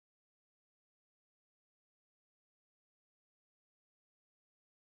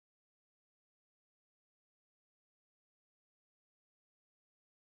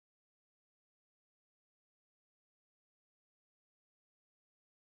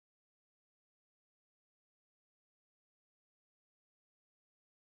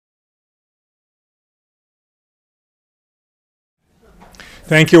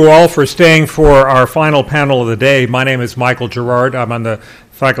Thank you all for staying for our final panel of the day. My name is Michael Gerrard. I'm on the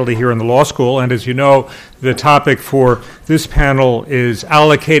faculty here in the law school, and as you know, the topic for this panel is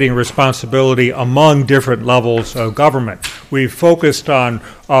allocating responsibility among different levels of government. We've focused on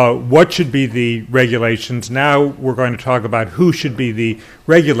what should be the regulations. Now we're going to talk about who should be the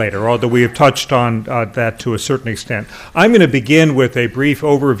regulator, although we have touched on that to a certain extent. I'm going to begin with a brief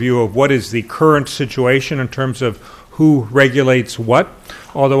overview of what is the current situation in terms of who regulates what,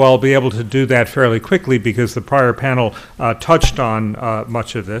 although I'll be able to do that fairly quickly because the prior panel touched on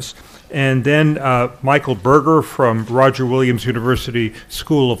much of this. And then Michael Berger from Roger Williams University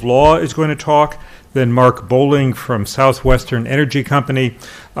School of Law is going to talk. Then Mark Boling from Southwestern Energy Company,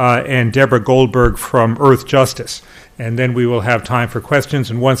 and Deborah Goldberg from Earth Justice. And then we will have time for questions.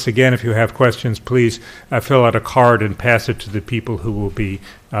 And once again, if you have questions, please fill out a card and pass it to the people who will be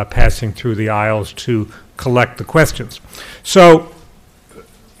passing through the aisles to collect the questions. So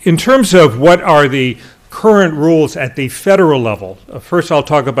in terms of what are the current rules at the federal level, first I'll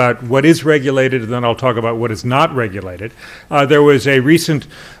talk about what is regulated, and then I'll talk about what is not regulated. There was a recent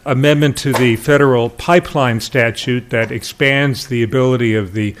amendment to the federal pipeline statute that expands the ability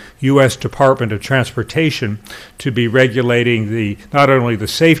of the U.S. Department of Transportation to be regulating not only the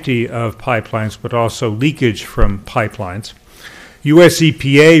safety of pipelines, but also leakage from pipelines. U.S.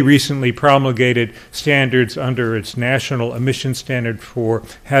 EPA recently promulgated standards under its National Emission Standard for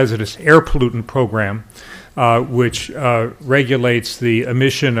Hazardous Air Pollutant Program, which regulates the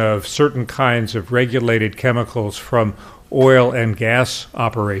emission of certain kinds of regulated chemicals from oil and gas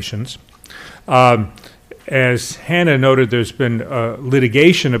operations. As Hannah noted, there's been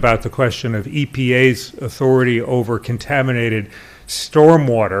litigation about the question of EPA's authority over contaminated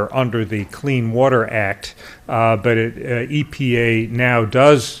stormwater under the Clean Water Act, but EPA now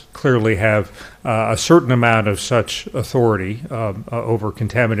does clearly have a certain amount of such authority over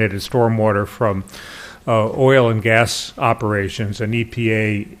contaminated stormwater from oil and gas operations, and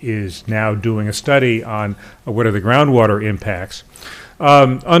EPA is now doing a study on what are the groundwater impacts.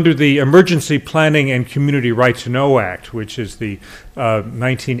 Under the Emergency Planning and Community Right to Know Act, which is the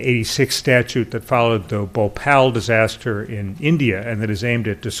 1986 statute that followed the Bhopal disaster in India and that is aimed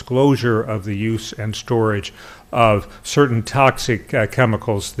at disclosure of the use and storage of certain toxic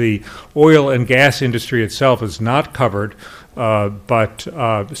chemicals, the oil and gas industry itself is not covered, but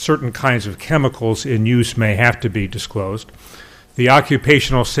certain kinds of chemicals in use may have to be disclosed. The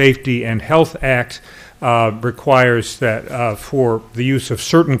Occupational Safety and Health Act requires that for the use of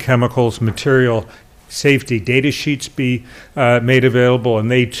certain chemicals, material safety data sheets be made available,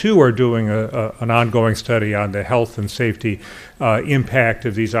 and they too are doing an ongoing study on the health and safety impact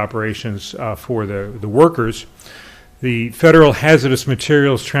of these operations for the workers. The Federal Hazardous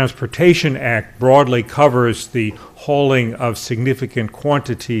Materials Transportation Act broadly covers the hauling of significant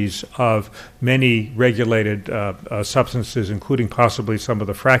quantities of many regulated substances, including possibly some of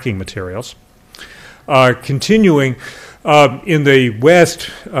the fracking materials. Continuing, in the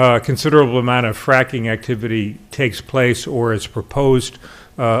West, a considerable amount of fracking activity takes place or is proposed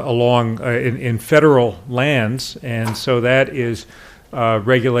in federal lands, and so that is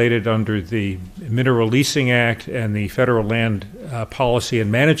regulated under the Mineral Leasing Act and the Federal Land Policy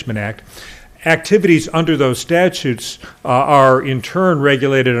and Management Act. Activities under those statutes are in turn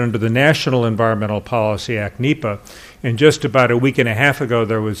regulated under the National Environmental Policy Act, NEPA. And just about a week and a half ago,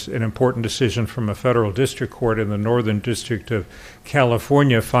 there was an important decision from a federal district court in the Northern District of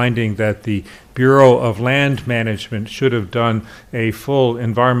California finding that the Bureau of Land Management should have done a full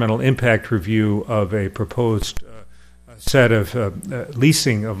environmental impact review of a proposed set of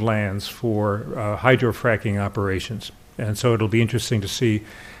leasing of lands for hydrofracking operations. And so it'll be interesting to see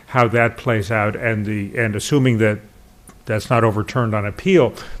how that plays out, and assuming that that's not overturned on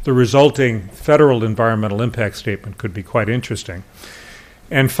appeal, the resulting federal environmental impact statement could be quite interesting.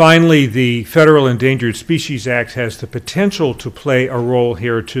 And finally, the Federal Endangered Species Act has the potential to play a role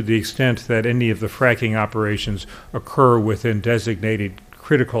here to the extent that any of the fracking operations occur within designated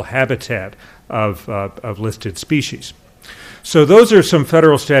critical habitat of listed species. So those are some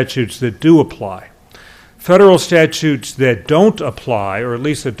federal statutes that do apply. Federal statutes that don't apply, or at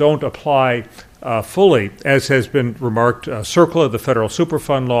least that don't apply fully, as has been remarked, CERCLA, the Federal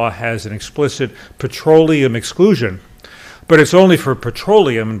Superfund Law, has an explicit petroleum exclusion, but it's only for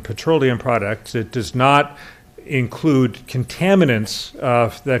petroleum and petroleum products. It does not include contaminants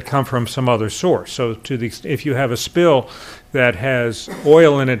that come from some other source. So if you have a spill that has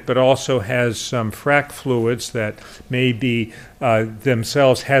oil in it but also has some frac fluids that may be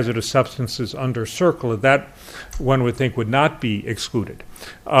themselves hazardous substances under CERCLA, that one would think would not be excluded.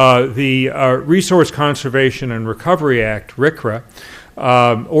 The Resource Conservation and Recovery Act, RCRA,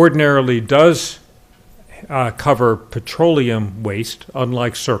 ordinarily does cover petroleum waste,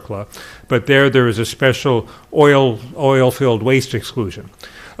 unlike CERCLA, but there is a special oil-filled waste exclusion.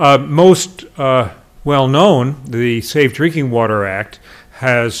 Most well known, the Safe Drinking Water Act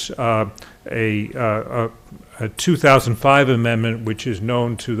has a 2005 amendment, which is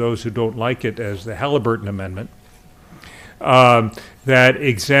known to those who don't like it as the Halliburton Amendment, that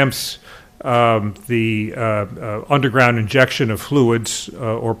exempts the underground injection of fluids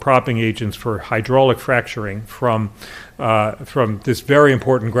or propping agents for hydraulic fracturing from this very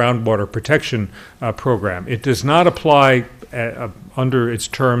important groundwater protection program. It does not apply under its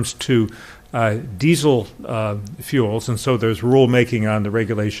terms to diesel fuels, and so there's rulemaking on the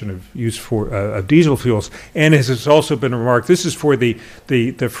regulation of use of diesel fuels. And as has also been remarked, this is for the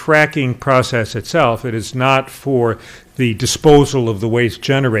fracking process itself. It is not for the disposal of the waste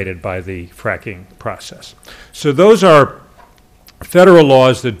generated by the fracking process. So those are federal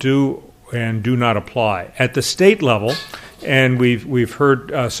laws that do and do not apply. At the state level, and we've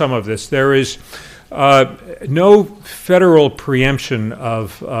heard some of this, there is no federal preemption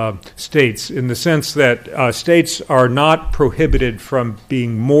of states, in the sense that states are not prohibited from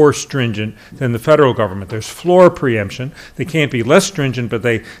being more stringent than the federal government. There's floor preemption. They can't be less stringent, but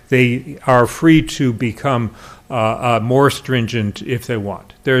they are free to become more stringent if they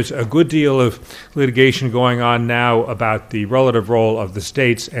want. There's a good deal of litigation going on now about the relative role of the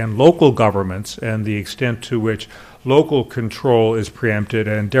states and local governments and the extent to which local control is preempted,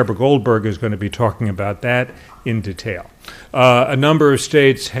 and Deborah Goldberg is going to be talking about that in detail. A number of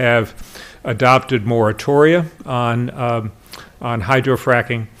states have adopted moratoria on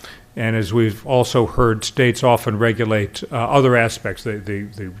hydrofracking, and as we've also heard, states often regulate other aspects,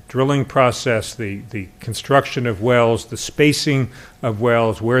 the drilling process, the construction of wells, the spacing of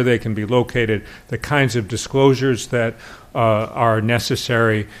wells, where they can be located, the kinds of disclosures that are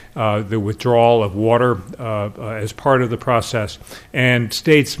necessary, the withdrawal of water as part of the process. And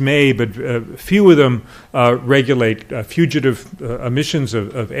states may, but few of them regulate fugitive emissions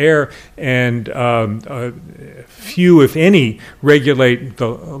of air, and few, if any, regulate the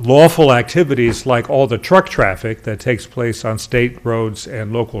lawful activities like all the truck traffic that takes place on state roads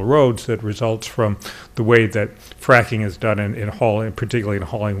and local roads that results from the way that fracking is done in hauling, particularly in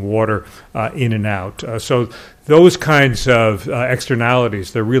hauling water in and out. So those kinds of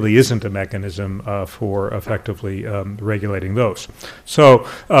externalities, there really isn't a mechanism for effectively regulating those. So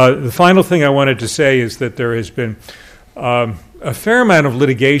the final thing I wanted to say is that there has been a fair amount of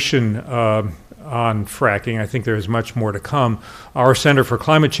litigation on fracking. I think there is much more to come. Our Center for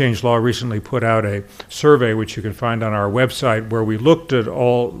Climate Change Law recently put out a survey, which you can find on our website, where we looked at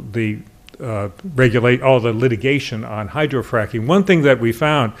all the litigation on hydrofracking. One thing that we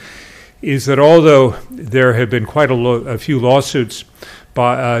found is that although there have been quite a few lawsuits,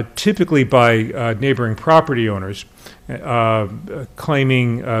 typically by neighboring property owners,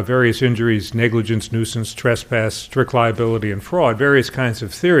 claiming various injuries, negligence, nuisance, trespass, strict liability, and fraud, various kinds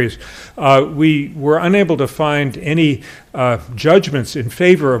of theories, we were unable to find any judgments in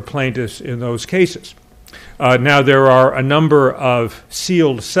favor of plaintiffs in those cases. Now, there are a number of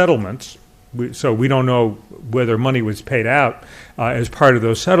sealed settlements, so we don't know whether money was paid out as part of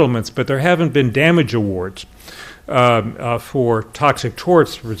those settlements, but there haven't been damage awards for toxic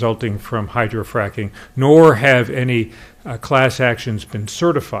torts resulting from hydrofracking, nor have any class actions been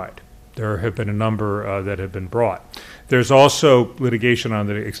certified. There have been a number that have been brought. There's also litigation on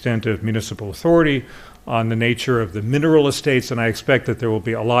the extent of municipal authority, on the nature of the mineral estates, and I expect that there will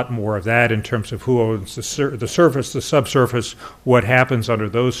be a lot more of that in terms of who owns the surface, the subsurface, what happens under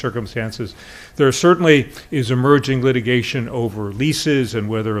those circumstances. There certainly is emerging litigation over leases and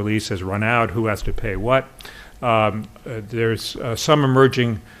whether a lease has run out, who has to pay what. There's some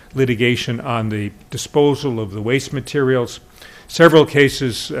emerging litigation on the disposal of the waste materials. Several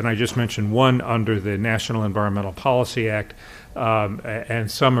cases, and I just mentioned one under the National Environmental Policy Act, and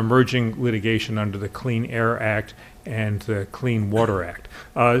some emerging litigation under the Clean Air Act and the Clean Water Act.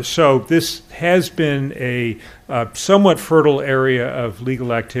 So this has been a somewhat fertile area of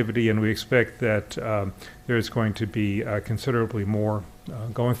legal activity, and we expect that there's going to be considerably more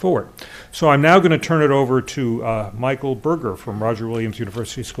going forward. So I'm now going to turn it over to Michael Berger from Roger Williams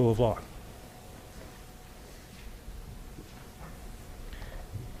University School of Law.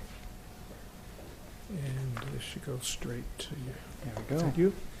 Go straight to you. There we go. Thank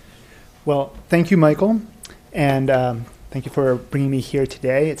you. Well, thank you, Michael, and thank you for bringing me here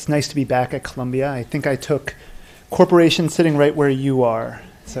today. It's nice to be back at Columbia. I think I took corporation sitting right where you are,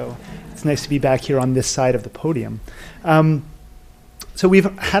 so it's nice to be back here on this side of the podium. So we've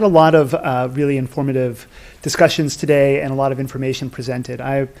had a lot of really informative discussions today and a lot of information presented.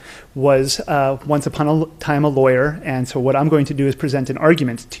 I was once upon a time a lawyer, and so what I'm going to do is present an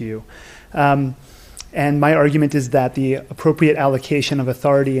argument to you. And my argument is that the appropriate allocation of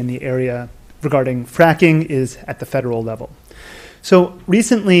authority in the area regarding fracking is at the federal level. So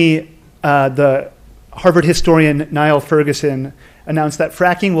recently, the Harvard historian Niall Ferguson announced that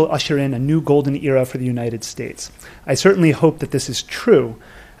fracking will usher in a new golden era for the United States. I certainly hope that this is true.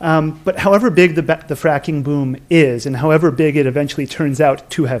 But however big the fracking boom is, and however big it eventually turns out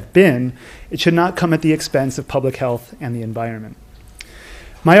to have been, it should not come at the expense of public health and the environment.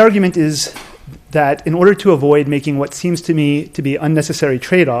 My argument is that in order to avoid making what seems to me to be unnecessary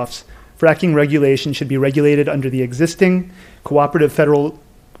trade-offs, fracking regulation should be regulated under the existing cooperative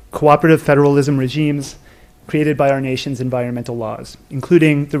federalism regimes created by our nation's environmental laws,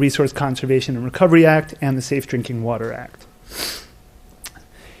 including the Resource Conservation and Recovery Act and the Safe Drinking Water Act.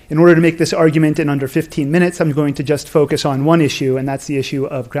 In order to make this argument in under 15 minutes, I'm going to just focus on one issue, and that's the issue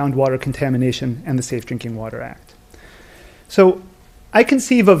of groundwater contamination and the Safe Drinking Water Act. So I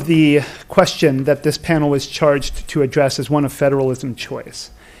conceive of the question that this panel was charged to address as one of federalism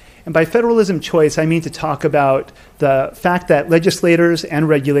choice. And by federalism choice, I mean to talk about the fact that legislators and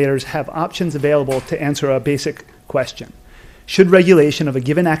regulators have options available to answer a basic question. Should regulation of a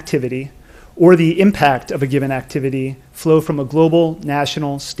given activity or the impact of a given activity flow from a global,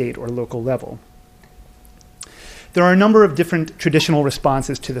 national, state, or local level? There are a number of different traditional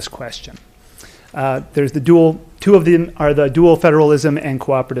responses to this question. Two of them are the dual federalism and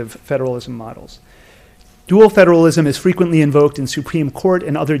cooperative federalism models. Dual federalism is frequently invoked in Supreme Court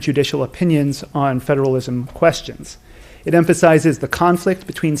and other judicial opinions on federalism questions. It emphasizes the conflict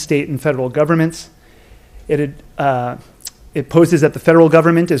between state and federal governments. It poses that the federal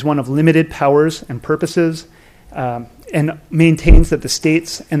government is one of limited powers and purposes, and maintains that the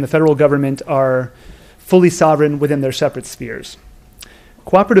states and the federal government are fully sovereign within their separate spheres.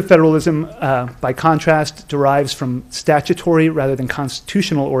 Cooperative federalism, by contrast, derives from statutory rather than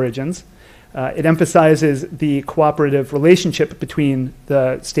constitutional origins. It emphasizes the cooperative relationship between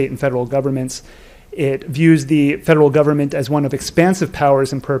the state and federal governments. It views the federal government as one of expansive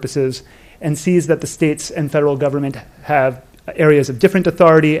powers and purposes, and sees that the states and federal government have areas of different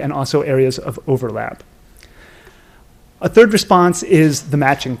authority and also areas of overlap. A third response is the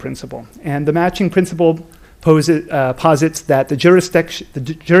matching principle. And the matching principle posits that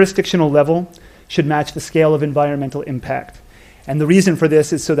the jurisdictional level should match the scale of environmental impact. And the reason for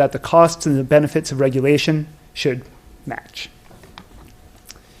this is so that the costs and the benefits of regulation should match.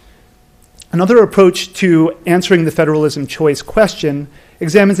 Another approach to answering the federalism choice question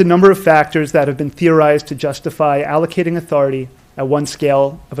examines a number of factors that have been theorized to justify allocating authority at one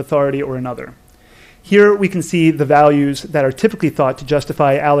scale of authority or another. Here we can see the values that are typically thought to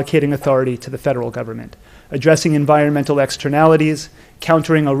justify allocating authority to the federal government: addressing environmental externalities,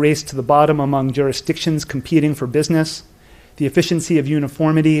 countering a race to the bottom among jurisdictions competing for business, the efficiency of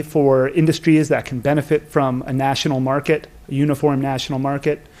uniformity for industries that can benefit from a national market, a uniform national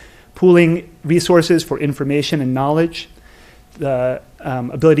market, pooling resources for information and knowledge, the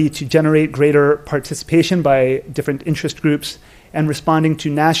ability to generate greater participation by different interest groups, and responding to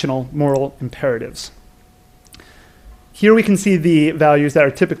national moral imperatives. Here we can see the values that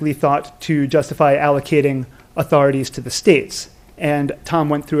are typically thought to justify allocating authorities to the states. And Tom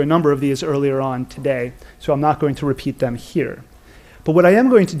went through a number of these earlier on today, so I'm not going to repeat them here. But what I am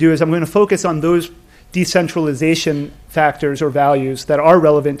going to do is I'm going to focus on those decentralization factors or values that are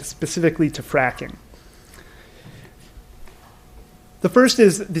relevant specifically to fracking. The first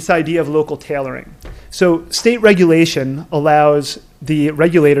is this idea of local tailoring. So state regulation allows the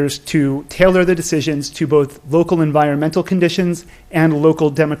regulators to tailor the decisions to both local environmental conditions and local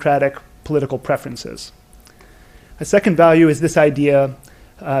democratic political preferences. A second value is this idea,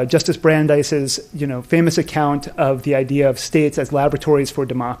 Justice Brandeis's famous account of the idea of states as laboratories for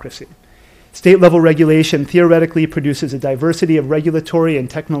democracy. State-level regulation theoretically produces a diversity of regulatory and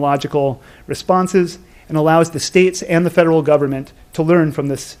technological responses and allows the states and the federal government to learn from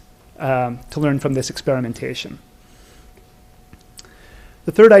this experimentation.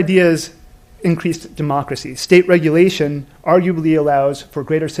 The third idea is increased democracy. State regulation arguably allows for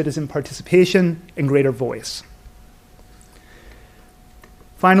greater citizen participation and greater voice.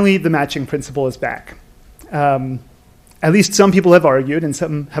 Finally, the matching principle is back. At least some people have argued, and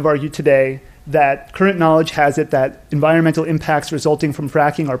some have argued today, that current knowledge has it that environmental impacts resulting from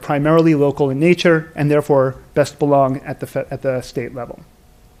fracking are primarily local in nature and therefore best belong at the state level.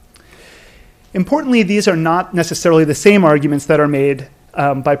 Importantly, these are not necessarily the same arguments that are made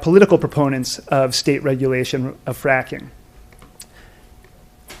by political proponents of state regulation of fracking.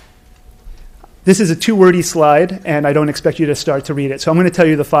 This is a too-wordy slide, and I don't expect you to start to read it. So I'm going to tell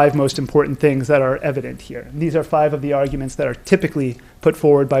you the 5 most important things that are evident here. And these are 5 of the arguments that are typically put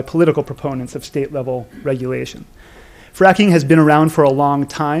forward by political proponents of state-level regulation. Fracking has been around for a long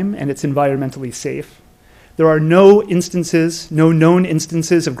time, and it's environmentally safe. There are no known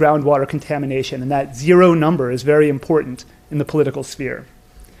instances of groundwater contamination, and that 0 number is very important in the political sphere.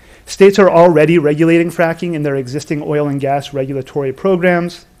 States are already regulating fracking in their existing oil and gas regulatory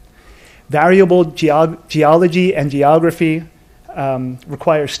programs. Variable geology and geography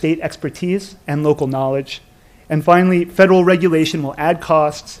require state expertise and local knowledge. And finally, federal regulation will add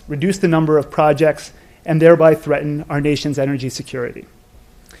costs, reduce the number of projects, and thereby threaten our nation's energy security.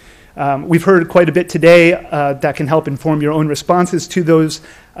 We've heard quite a bit today that can help inform your own responses to those.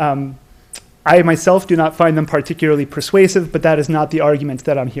 I myself do not find them particularly persuasive, but that is not the argument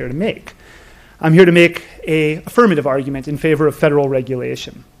that I'm here to make. I'm here to make an affirmative argument in favor of federal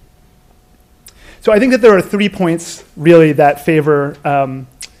regulation. So I think that there are 3 points really that favor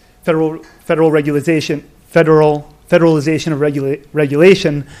federalization of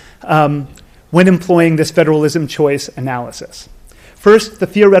regulation when employing this federalism choice analysis. First, the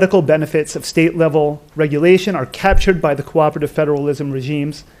theoretical benefits of state-level regulation are captured by the cooperative federalism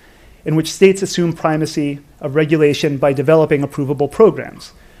regimes in which states assume primacy of regulation by developing approvable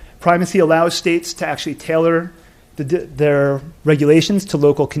programs. Primacy allows states to actually tailor their regulations to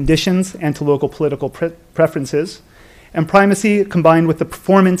local conditions and to local political preferences. And primacy, combined with the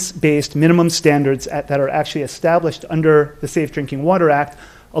performance-based minimum standards that are actually established under the Safe Drinking Water Act,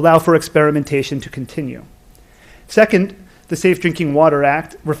 allow for experimentation to continue. Second, the Safe Drinking Water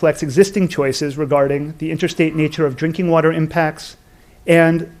Act reflects existing choices regarding the interstate nature of drinking water impacts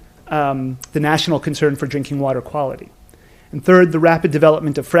and the national concern for drinking water quality. And third, the rapid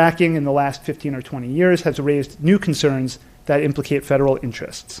development of fracking in the last 15 or 20 years has raised new concerns that implicate federal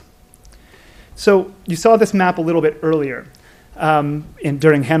interests. So you saw this map a little bit earlier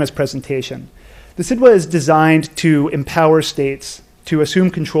during Hannah's presentation. The CIDWA is designed to empower states to assume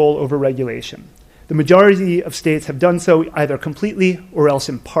control over regulation. The majority of states have done so either completely or else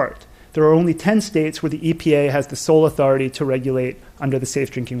in part. There are only 10 states where the EPA has the sole authority to regulate under the Safe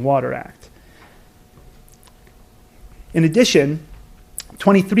Drinking Water Act. In addition,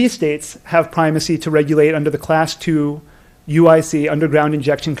 23 states have primacy to regulate under the Class 2 UIC Underground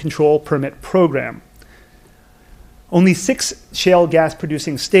Injection Control Permit Program. Only 6 shale gas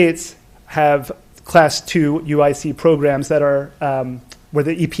producing states have Class 2 UIC programs that are where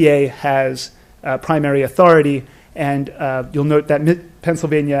the EPA has primary authority, and you'll note that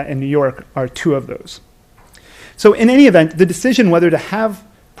Pennsylvania and New York are 2 of those. So in any event, the decision whether to have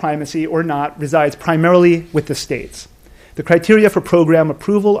primacy or not resides primarily with the states. The criteria for program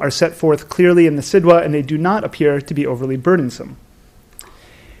approval are set forth clearly in the CIDWA, and they do not appear to be overly burdensome.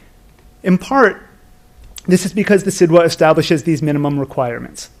 In part, this is because the CIDWA establishes these minimum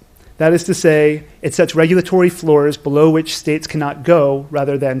requirements. That is to say, it sets regulatory floors below which states cannot go,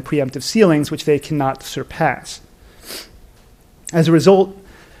 rather than preemptive ceilings which they cannot surpass. As a result,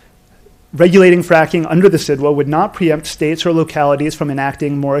 regulating fracking under the CIDWA would not preempt states or localities from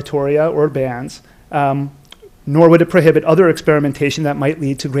enacting moratoria or bans, nor would it prohibit other experimentation that might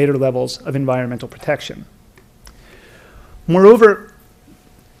lead to greater levels of environmental protection. Moreover,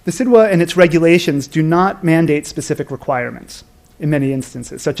 the CIDWA and its regulations do not mandate specific requirements in many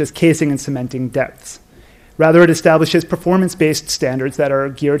instances, such as casing and cementing depths. Rather, it establishes performance-based standards that are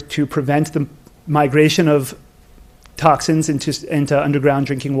geared to prevent the migration of toxins into underground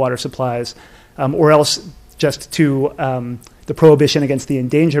drinking water supplies, or else just to the prohibition against the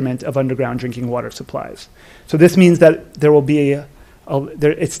endangerment of underground drinking water supplies. So this means that there will be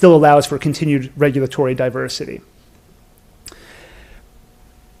it still allows for continued regulatory diversity.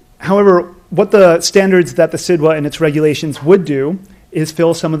 However, what the standards that the CIDWA and its regulations would do is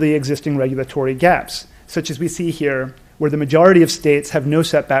fill some of the existing regulatory gaps, such as we see here, where the majority of states have no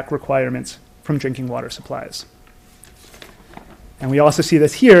setback requirements from drinking water supplies. And we also see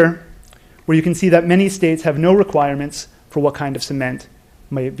this here, where you can see that many states have no requirements for what kind of cement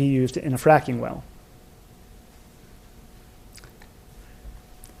might be used in a fracking well.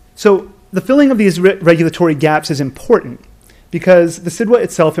 So the filling of these regulatory gaps is important because the CIDWA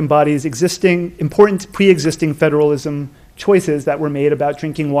itself embodies important pre-existing federalism choices that were made about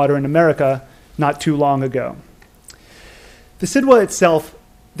drinking water in America not too long ago. The CIDWA itself,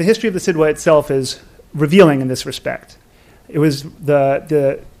 the history of the CIDWA itself is revealing in this respect. It was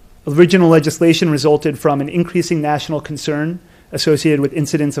the original legislation resulted from an increasing national concern associated with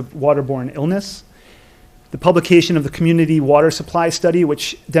incidents of waterborne illness. The publication of the Community Water Supply Study,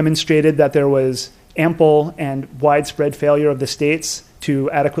 which demonstrated that there was ample and widespread failure of the states to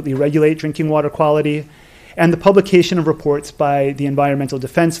adequately regulate drinking water quality, and the publication of reports by the Environmental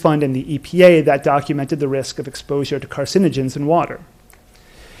Defense Fund and the EPA that documented the risk of exposure to carcinogens in water.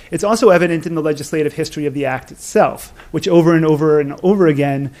 It's also evident in the legislative history of the Act itself, which over and over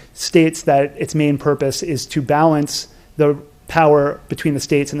again states that its main purpose is to balance the power between the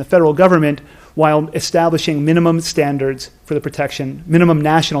states and the federal government while establishing minimum national standards for the protection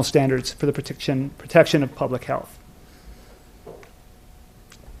of public health.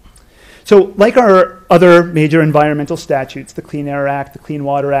 So like our other major environmental statutes, the Clean Air Act, the Clean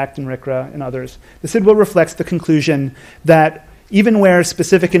Water Act, and RCRA, and others, the CIDWA reflects the conclusion that even where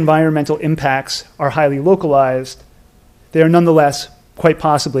specific environmental impacts are highly localized, they are nonetheless, quite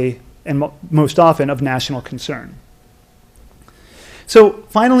possibly, and most often, of national concern. So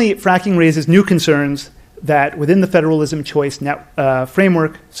finally, fracking raises new concerns that, within the federalism choice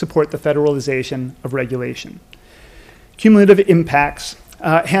framework, support the federalization of regulation. Cumulative impacts.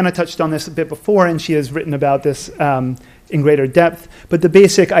 Hannah touched on this a bit before, and she has written about this in greater depth. But the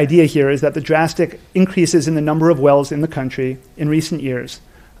basic idea here is that the drastic increases in the number of wells in the country in recent years,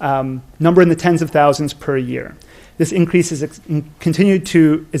 number in the tens of thousands per year. This increase is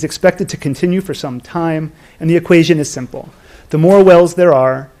expected to continue for some time, and the equation is simple. The more wells there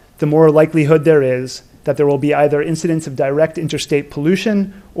are, the more likelihood there is that there will be either incidents of direct interstate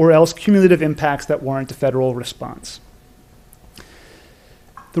pollution or else cumulative impacts that warrant a federal response.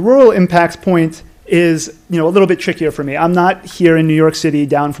 The rural impacts point is a little bit trickier for me. I'm not here in New York City,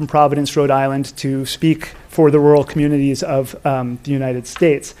 down from Providence, Rhode Island, to speak for the rural communities of the United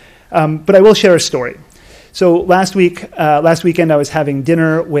States. But I will share a story. So last weekend, I was having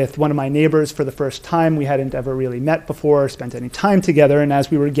dinner with one of my neighbors for the first time. We hadn't ever really met before, spent any time together. And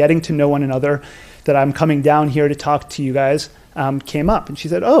as we were getting to know one another, that I'm coming down here to talk to you guys, came up. And she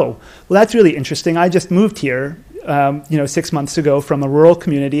said, "Oh, well, that's really interesting. I just moved here 6 months ago from a rural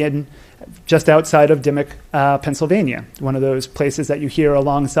community and just outside of Dimmock, Pennsylvania, one of those places that you hear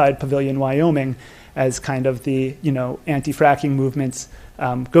alongside Pavilion, Wyoming, as kind of the anti-fracking movement's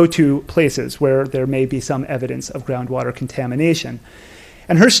go-to places where there may be some evidence of groundwater contamination."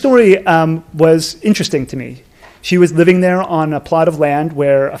 And her story was interesting to me. She was living there on a plot of land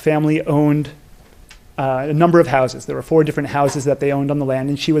where a family owned a number of houses. There were 4 different houses that they owned on the land,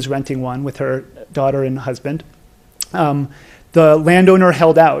 and she was renting one with her daughter and husband. The landowner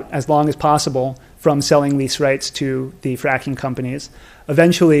held out as long as possible from selling lease rights to the fracking companies.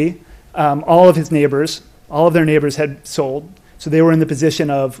 Eventually, all of their neighbors had sold, so they were in the position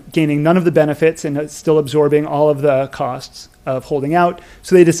of gaining none of the benefits and still absorbing all of the costs of holding out,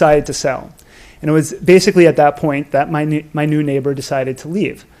 so they decided to sell. And it was basically at that point that my new neighbor decided to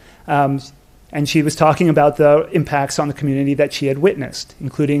leave. And she was talking about the impacts on the community that she had witnessed,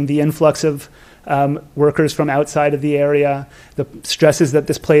 including the influx of workers from outside of the area, the stresses that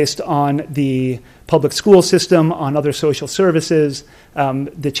this placed on the public school system, on other social services,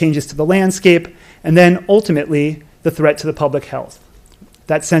 the changes to the landscape, and then ultimately the threat to the public health.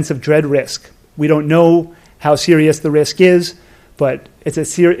 That sense of dread risk. We don't know how serious the risk is, but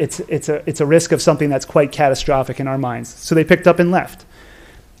it's a risk of something that's quite catastrophic in our minds. So they picked up and left.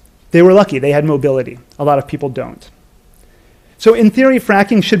 They were lucky. They had mobility. A lot of people don't. So in theory,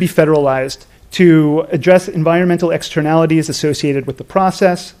 fracking should be federalized to address environmental externalities associated with the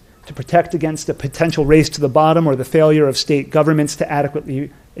process, to protect against a potential race to the bottom or the failure of state governments to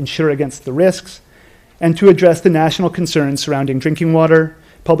adequately insure against the risks, and to address the national concerns surrounding drinking water,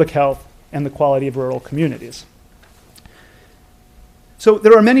 public health, and the quality of rural communities. So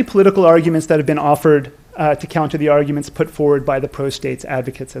there are many political arguments that have been offered to counter the arguments put forward by the pro-states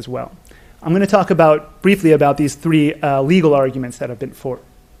advocates as well. I'm going to talk briefly about these 3 legal arguments that have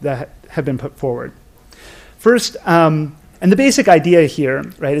been put forward. First, and the basic idea here,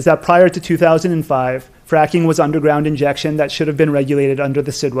 right, is that prior to 2005, fracking was underground injection that should have been regulated under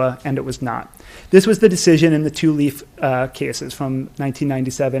the CIDWA, and it was not. This was the decision in the 2 Leaf cases from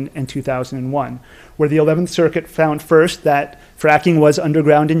 1997 and 2001, where the 11th Circuit found first that fracking was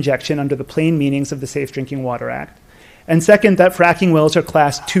underground injection under the plain meanings of the Safe Drinking Water Act, and second, that fracking wells are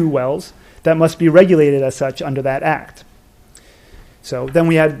Class 2 wells that must be regulated as such under that act. So then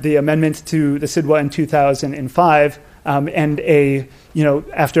we had the amendment to the CIDWA in 2005, and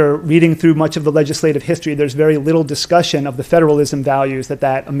after reading through much of the legislative history, there's very little discussion of the federalism values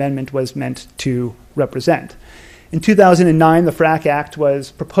that amendment was meant to represent. In 2009, the FRAC Act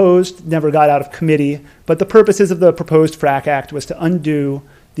was proposed, never got out of committee, but the purposes of the proposed FRAC Act was to undo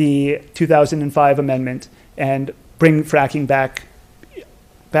the 2005 amendment and bring fracking back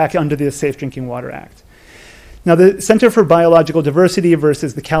under the Safe Drinking Water Act. Now, the Center for Biological Diversity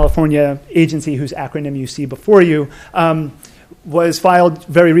versus the California agency, whose acronym you see before you, was filed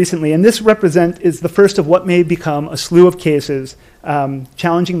very recently, and this is the first of what may become a slew of cases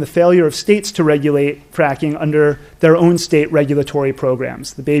challenging the failure of states to regulate fracking under their own state regulatory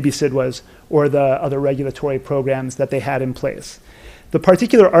programs, the baby SIDWAs or the other regulatory programs that they had in place. The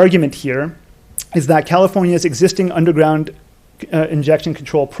particular argument here is that California's existing underground injection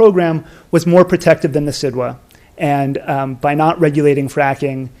control program was more protective than the SIDWA, and by not regulating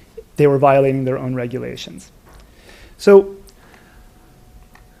fracking, they were violating their own regulations. So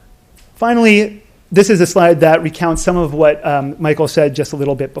finally, this is a slide that recounts some of what Michael said just a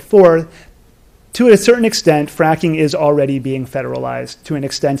little bit before. To a certain extent, fracking is already being federalized to an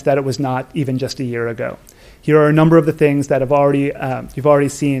extent that it was not even just a year ago. Here are a number of the things that you've already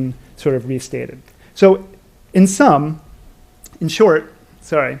seen sort of restated. So in short,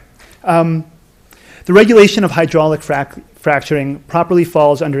 the regulation of hydraulic fracturing properly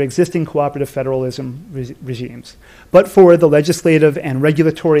falls under existing cooperative federalism regimes. But for the legislative and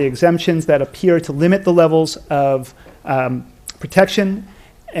regulatory exemptions that appear to limit the levels of protection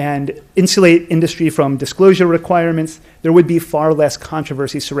and insulate industry from disclosure requirements, there would be far less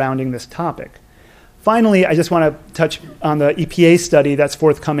controversy surrounding this topic. Finally, I just want to touch on the EPA study that's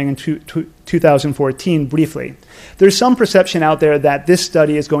forthcoming in 2014 briefly. There's some perception out there that this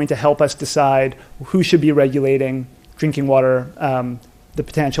study is going to help us decide who should be regulating drinking water, the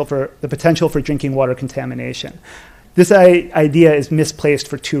potential for drinking water contamination. This idea is misplaced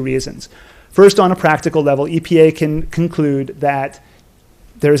for two reasons. First, on a practical level, EPA can conclude that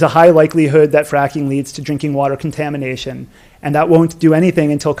there's a high likelihood that fracking leads to drinking water contamination, and that won't do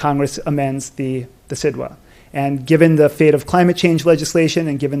anything until Congress amends the SIDWA. And given the fate of climate change legislation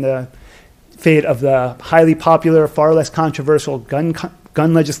and given the fate of the highly popular, far less controversial gun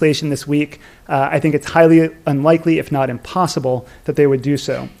legislation this week, I think it's highly unlikely, if not impossible, that they would do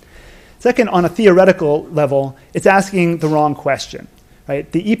so. Second, on a theoretical level, it's asking the wrong question. Right?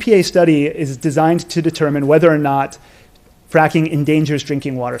 The EPA study is designed to determine whether or not fracking endangers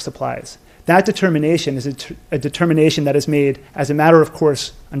drinking water supplies. That determination is a determination that is made as a matter of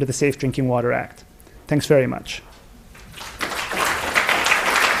course under the Safe Drinking Water Act. Thanks very much.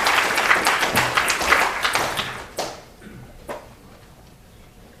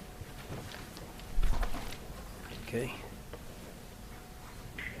 Okay.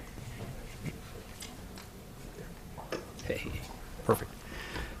 Hey, perfect.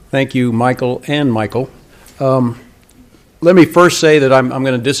 Thank you, Michael and Michael. Let me first say that I'm going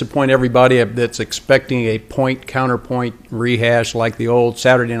to disappoint everybody that's expecting a point-counterpoint rehash like the old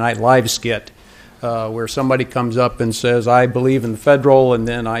Saturday Night Live skit where somebody comes up and says, I believe in the federal, and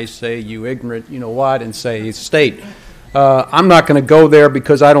then I say, you ignorant, you know what, and say state. I'm not going to go there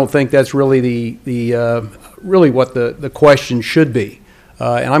because I don't think that's really really what the question should be.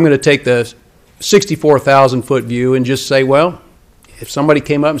 And I'm going to take the 64,000-foot view and just say, well, if somebody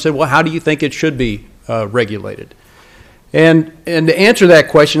came up and said, well, how do you think it should be regulated? And to answer that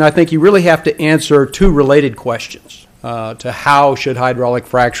question, I think you really have to answer two related questions to how should hydraulic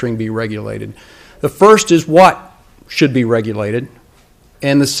fracturing be regulated. The first is what should be regulated,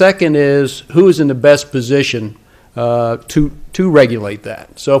 and the second is who is in the best position to regulate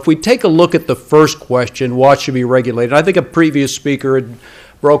that. So if we take a look at the first question, what should be regulated, I think a previous speaker had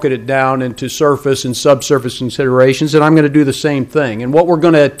broken it down into surface and subsurface considerations, and I'm going to do the same thing. And what we're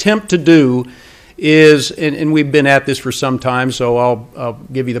going to attempt to do is, and we've been at this for some time, so I'll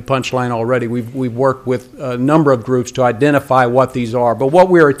give you the punchline already. We've worked with a number of groups to identify what these are. But what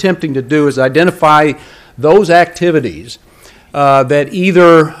we're attempting to do is identify those activities that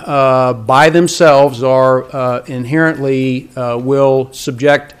either by themselves or inherently will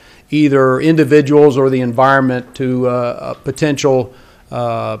subject either individuals or the environment to potential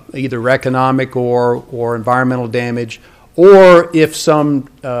either economic or environmental damage, or if some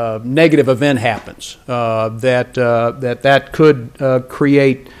negative event happens that could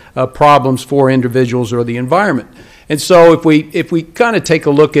create problems for individuals or the environment. And so if we kind of take a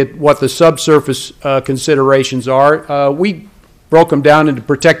look at what the subsurface considerations are, we broke them down into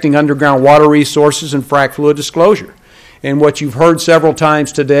protecting underground water resources and frac fluid disclosure. And what you've heard several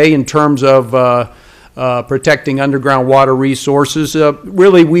times today in terms of protecting underground water resources,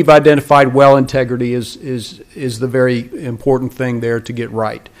 really we've identified well integrity is the very important thing there to get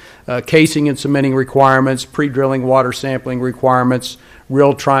right. Casing and cementing requirements, pre-drilling water sampling requirements,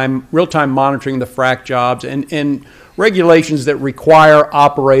 real-time monitoring the frac jobs, and regulations that require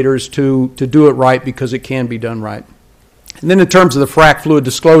operators to do it right because it can be done right. And then in terms of the frac fluid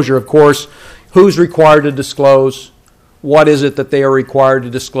disclosure, of course, who's required to disclose, what is it that they are required to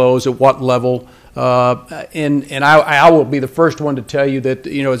disclose, at what level, And I will be the first one to tell you that,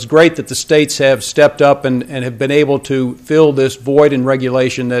 it's great that the states have stepped up and have been able to fill this void in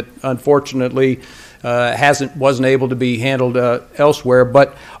regulation that unfortunately wasn't able to be handled elsewhere.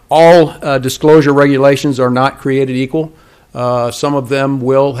 But all disclosure regulations are not created equal. Some of them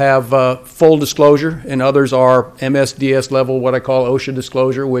will have full disclosure, and others are MSDS level, what I call OSHA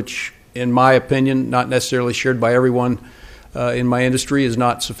disclosure, which, in my opinion, not necessarily shared by everyone in my industry, is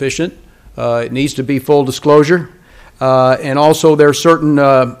not sufficient. It needs to be full disclosure. And also there are certain,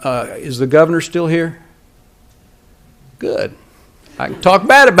 is the governor still here? Good. I can talk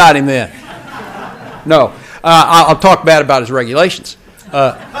bad about him then. No, I'll talk bad about his regulations.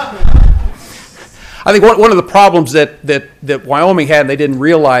 I think one of the problems that Wyoming had, and they didn't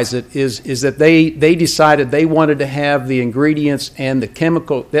realize it, is that they decided they wanted to have the ingredients and the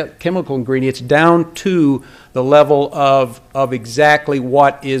chemical ingredients down to the level of exactly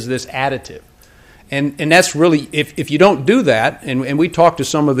what is this additive. And that's really, if you don't do that, and we talked to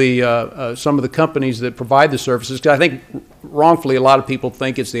some of the companies that provide the services, because I think wrongfully a lot of people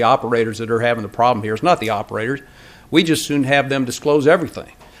think it's the operators that are having the problem here. It's not the operators. We just soon have them disclose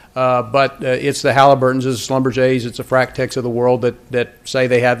everything. But it's the Halliburtons, it's the Schlumbergers, it's the Frac Techs of the world that say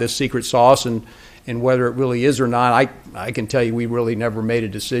they have this secret sauce, and whether it really is or not, I can tell you we really never made a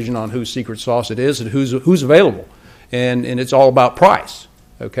decision on whose secret sauce it is and who's available, and it's all about price.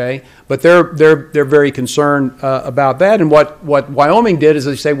 Okay, but they're very concerned about that. And what Wyoming did is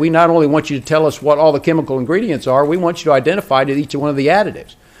they say, we not only want you to tell us what all the chemical ingredients are, we want you to identify each one of the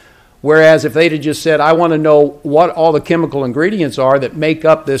additives. Whereas if they'd have just said, I want to know what all the chemical ingredients are that make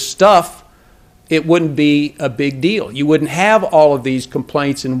up this stuff, it wouldn't be a big deal. You wouldn't have all of these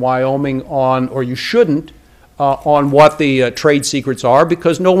complaints in Wyoming or you shouldn't, on what the trade secrets are,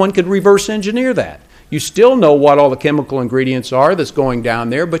 because no one could reverse engineer that. You still know what all the chemical ingredients are that's going down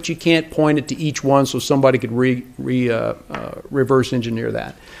there, but you can't point it to each one so somebody could reverse engineer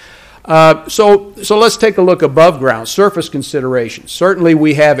that. So let's take a look above ground. Surface considerations. Certainly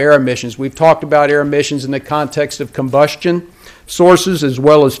we have air emissions. We've talked about air emissions in the context of combustion sources as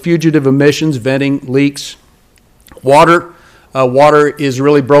well as fugitive emissions, venting, leaks. Water. Water is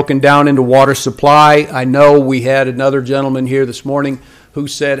really broken down into water supply. I know we had another gentleman here this morning who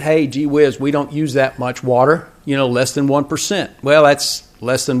said, hey, gee whiz, we don't use that much water, less than 1%. Well, that's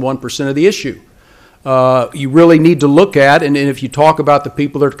less than 1% of the issue. You really need to look at, and if you talk about the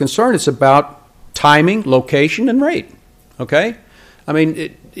people that are concerned, it's about timing, location, and rate. Okay? I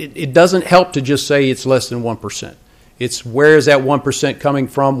mean, it doesn't help to just say it's less than 1%. It's where is that 1% coming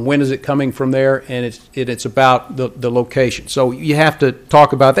from, when is it coming from there, and it's about the location. So you have to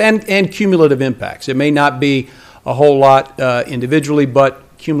talk about that, and cumulative impacts. It may not be a whole lot individually, but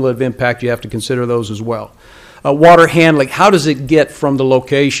cumulative impact, you have to consider those as well. Water handling, how does it get from the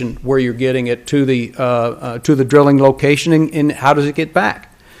location where you're getting it to the drilling location, and how does it get back?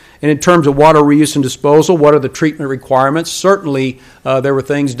 And in terms of water reuse and disposal, what are the treatment requirements? Certainly, there were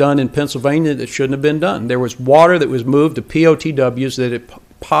things done in Pennsylvania that shouldn't have been done. There was water that was moved to POTWs that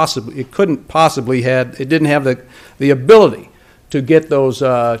it didn't have the ability to get those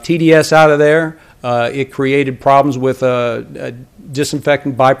TDS out of there. It created problems with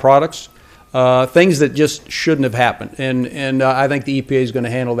disinfectant byproducts. Things that just shouldn't have happened, and I think the EPA is going to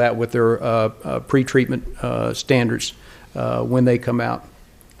handle that with their pre-treatment standards when they come out.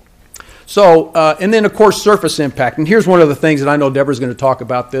 So, and then of course surface impact, and here's one of the things that I know Deborah is going to talk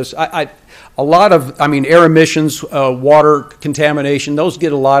about this. Air emissions, water contamination, those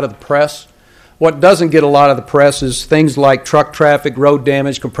get a lot of the press. What doesn't get a lot of the press is things like truck traffic, road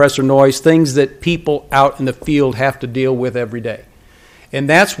damage, compressor noise, things that people out in the field have to deal with every day. And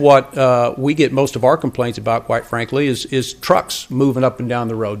that's what we get most of our complaints about, quite frankly, is trucks moving up and down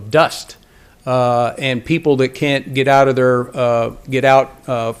the road, dust, and people that can't get out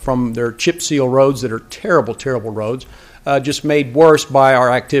from their chip seal roads that are terrible, terrible roads, just made worse by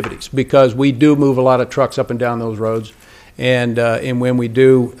our activities, because we do move a lot of trucks up and down those roads, and when we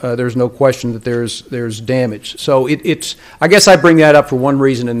do, there's no question that there's damage. So it's I guess I bring that up for one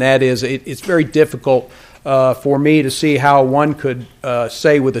reason, and that is it's very difficult for me to see how one could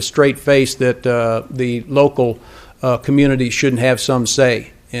say with a straight face that the local community shouldn't have some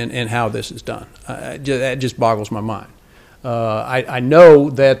say in how this is done. That just boggles my mind. I know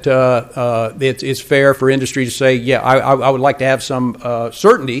that it's fair for industry to say, yeah, I would like to have some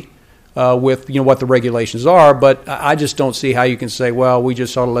certainty with what the regulations are, but I just don't see how you can say, well, we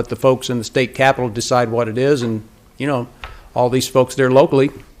just ought to let the folks in the state capitol decide what it is, and all these folks there locally,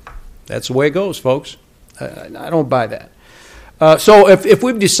 that's the way it goes, folks. I don't buy that. So if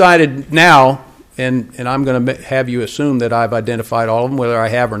we've decided now and I'm going to have you assume that I've identified all of them, whether I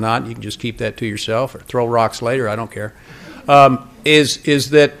have or not. You can just keep that to yourself or throw rocks later. I don't care. Is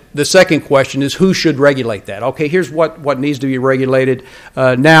that the second question is who should regulate that? Okay, here's what needs to be regulated.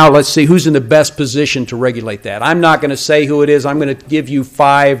 Now let's see who's in the best position to regulate that. I'm not going to say who it is. I'm going to give you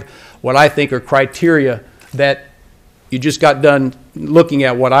 5 what I think are criteria that you just got done looking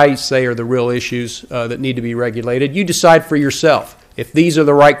at what I say are the real issues that need to be regulated. You decide for yourself. If these are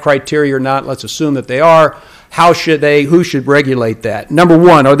the right criteria or not, let's assume that they are. Who should regulate that? Number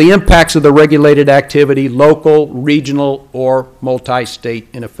 1, are the impacts of the regulated activity local, regional, or multi-state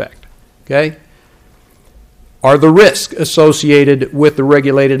in effect? Okay? Are the risks associated with the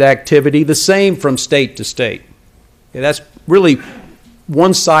regulated activity the same from state to state? Okay, that's really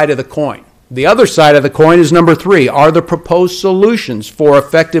one side of the coin. The other side of the coin is number 3. Are the proposed solutions for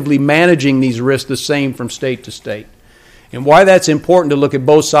effectively managing these risks the same from state to state? And why that's important to look at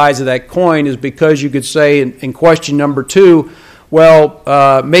both sides of that coin is because you could say in question number 2,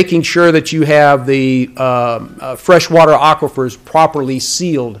 well, making sure that you have the freshwater aquifers properly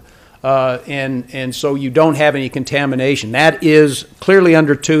sealed and so you don't have any contamination. That is clearly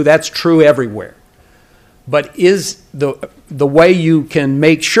under 2. That's true everywhere. But is the way you can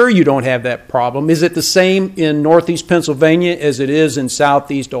make sure you don't have that problem, is it the same in northeast Pennsylvania as it is in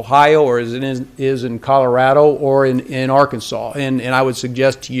southeast Ohio or as it is in Colorado or in Arkansas? And I would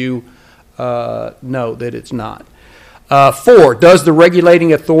suggest to you, no, that it's not. 4, does the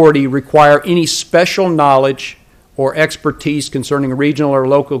regulating authority require any special knowledge or expertise concerning regional or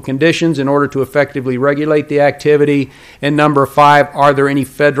local conditions in order to effectively regulate the activity? And number 5, are there any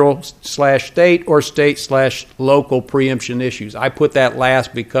federal/state or state/local preemption issues? I put that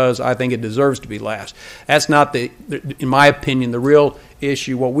last because I think it deserves to be last. That's not, in my opinion, the real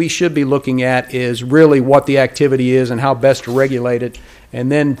issue. What we should be looking at is really what the activity is and how best to regulate it,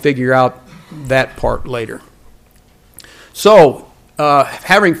 and then figure out that part later. So,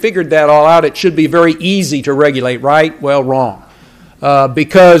 having figured that all out, it should be very easy to regulate, right? Well, wrong.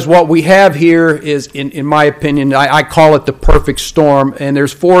 Because what we have here is, in my opinion, I call it the perfect storm, and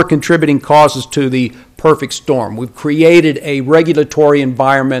there's 4 contributing causes to the perfect storm. We've created a regulatory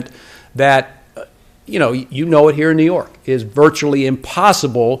environment that, you know it here in New York, is virtually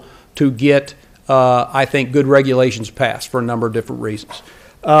impossible to get, I think, good regulations passed for a number of different reasons.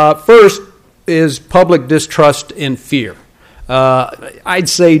 First is public distrust and fear. I'd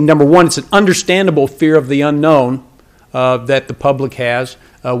say, number 1, it's an understandable fear of the unknown that the public has.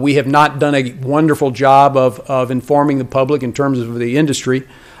 We have not done a wonderful job of informing the public in terms of the industry.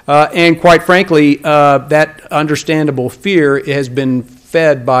 And quite frankly, that understandable fear has been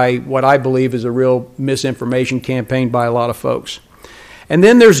fed by what I believe is a real misinformation campaign by a lot of folks. And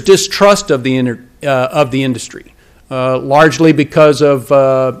then there's distrust of the industry, largely because of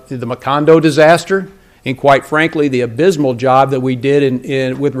the Macondo disaster, and quite frankly, the abysmal job that we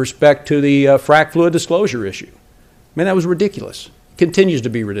did with respect to the frac fluid disclosure issue. I mean, that was ridiculous. It continues to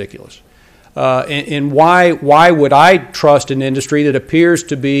be ridiculous. And why would I trust an industry that appears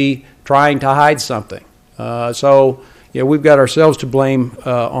to be trying to hide something? So we've got ourselves to blame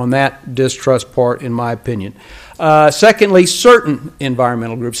on that distrust part, in my opinion. Secondly, certain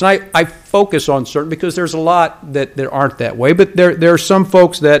environmental groups. And I focus on certain because there's a lot that aren't that way, but there are some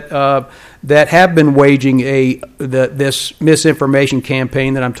folks that have been waging this misinformation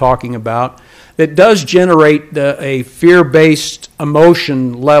campaign that I'm talking about that does generate a fear-based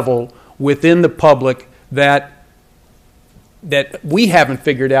emotion level within the public that we haven't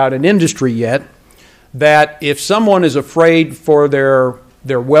figured out in industry yet, that if someone is afraid for their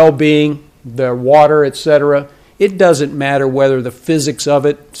well-being, their water, etc., it doesn't matter whether the physics of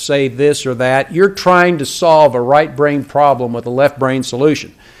it say this or that. You're trying to solve a right brain problem with a left brain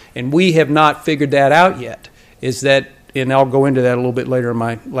solution. And we have not figured that out yet. And I'll go into that a little bit later in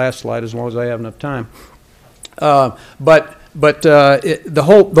my last slide as long as I have enough time. But the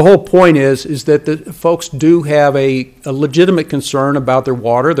whole point is that the folks do have a legitimate concern about their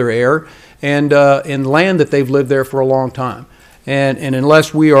water, their air, and land that they've lived there for a long time. And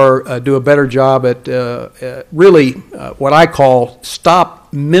unless we do a better job at really what I call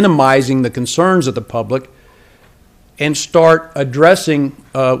stop minimizing the concerns of the public and start addressing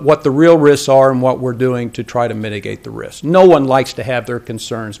what the real risks are and what we're doing to try to mitigate the risks. No one likes to have their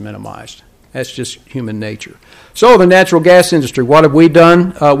concerns minimized. That's just human nature. So the natural gas industry, what have we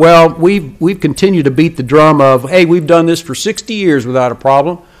done? Well, we've continued to beat the drum of, hey, we've done this for 60 years without a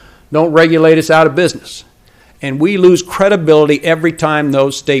problem. Don't regulate us out of business. And we lose credibility every time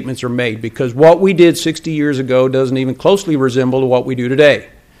those statements are made because what we did 60 years ago doesn't even closely resemble what we do today.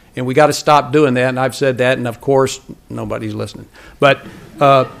 And we got to stop doing that, and I've said that, and of course, nobody's listening. But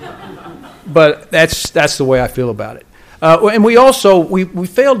but that's the way I feel about it. And we also we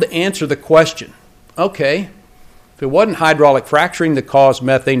failed to answer the question. Okay, if it wasn't hydraulic fracturing that caused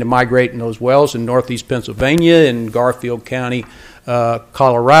methane to migrate in those wells in northeast Pennsylvania, in Garfield County,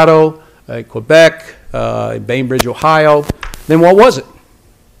 Colorado, Quebec, Bainbridge, Ohio, then what was it?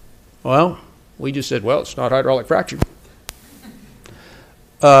 Well, we just said, well, it's not hydraulic fracturing.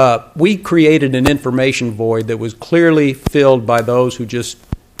 We created an information void that was clearly filled by those who just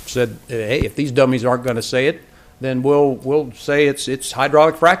said, hey, if these dummies aren't going to say it, then we'll say it's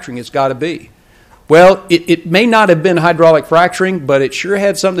hydraulic fracturing. It's got to be. Well, it may not have been hydraulic fracturing, but it sure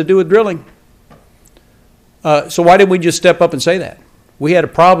had something to do with drilling. So why didn't we just step up and say that? We had a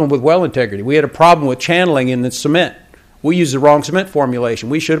problem with well integrity. We had a problem with channeling in the cement. We used the wrong cement formulation.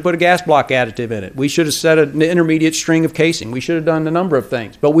 We should have put a gas block additive in it. We should have set an intermediate string of casing. We should have done a number of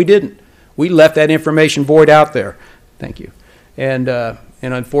things, but we didn't. We left that information void out there. Thank you. And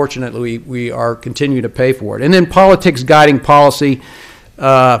unfortunately, we are continuing to pay for it. And then politics guiding policy.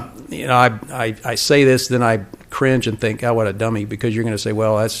 I say this, then I cringe and think, oh, what a dummy, because you're going to say,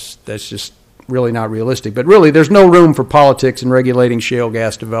 well, that's just really not realistic. But really, there's no room for politics in regulating shale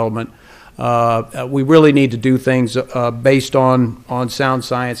gas development. We really need to do things based on sound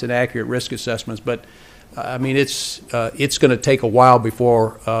science and accurate risk assessments. But I mean, it's going to take a while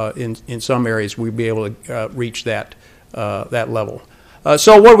before, in some areas, we'll be able to reach that level.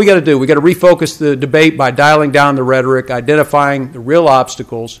 So what do we got to do? We got to refocus the debate by dialing down the rhetoric, identifying the real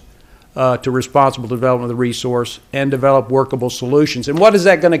obstacles to responsible development of the resource, and develop workable solutions. And what is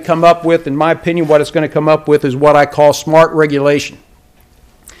that going to come up with? In my opinion, what it's going to come up with is what I call smart regulation.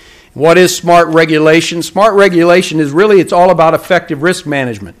 What is smart regulation? Smart regulation is really, it's all about effective risk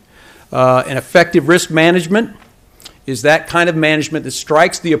management. And effective risk management is that kind of management that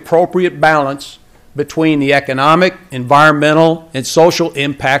strikes the appropriate balance between the economic, environmental, and social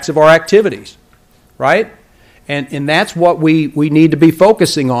impacts of our activities, right? And that's what we need to be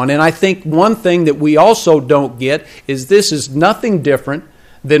focusing on. And I think one thing that we also don't get is this is nothing different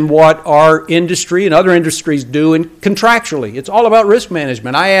than what our industry and other industries do contractually. It's all about risk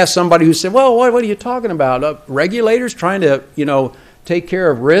management. I asked somebody who said, well, what are you talking about? Regulators trying to, take care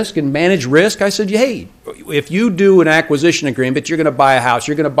of risk and manage risk? I said, hey, if you do an acquisition agreement, you're going to buy a house,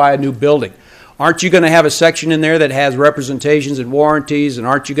 you're going to buy a new building. Aren't you going to have a section in there that has representations and warranties, and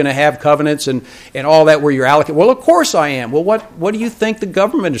aren't you going to have covenants and all that where you're allocated? Well, of course I am. Well, what do you think the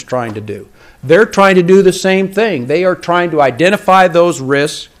government is trying to do? They're trying to do the same thing. They are trying to identify those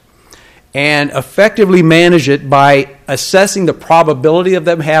risks and effectively manage it by assessing the probability of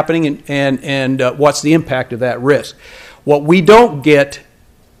them happening and what's the impact of that risk. What we don't get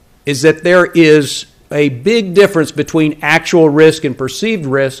is that there is a big difference between actual risk and perceived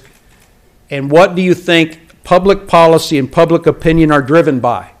risk, and what do you think public policy and public opinion are driven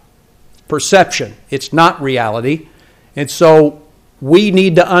by? Perception. It's not reality. And so we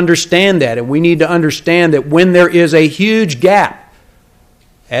need to understand that, and we need to understand that when there is a huge gap,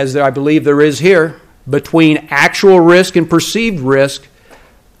 as I believe there is here, between actual risk and perceived risk,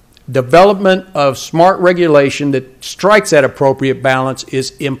 development of smart regulation that strikes that appropriate balance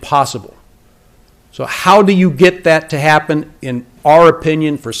is impossible. So how do you get that to happen? In our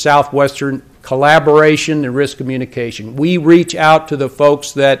opinion, for Southwestern, collaboration and risk communication. We reach out to the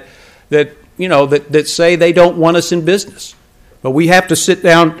folks that say they don't want us in business. But we have to sit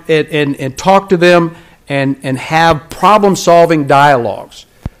down and talk to them and have problem-solving dialogues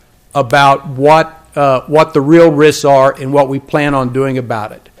about what the real risks are and what we plan on doing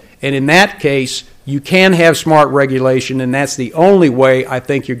about it. And in that case, you can have smart regulation, and that's the only way I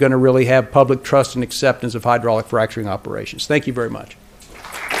think you're going to really have public trust and acceptance of hydraulic fracturing operations. Thank you very much.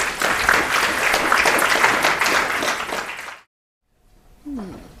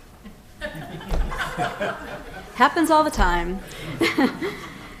 Happens all the time.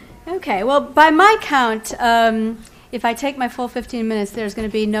 Okay, well, by my count, if I take my full 15 minutes, there's going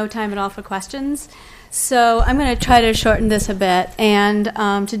to be no time at all for questions. So I'm going to try to shorten this a bit. And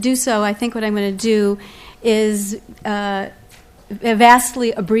to do so, I think what I'm going to do is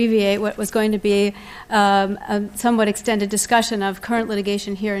vastly abbreviate what was going to be a somewhat extended discussion of current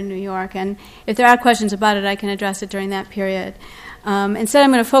litigation here in New York. And if there are questions about it, I can address it during that period. Instead,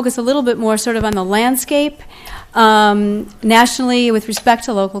 I'm going to focus a little bit more sort of on the landscape nationally with respect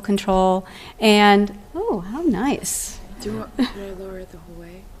to local control. And, oh, how nice. Do I lower it the whole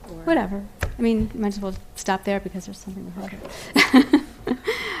way? Or? Whatever. I mean, you might as well stop there because there's something behind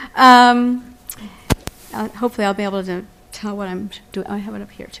it. Hopefully I'll be able to tell what I'm doing. I have it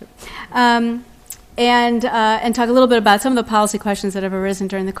up here, too. and talk a little bit about some of the policy questions that have arisen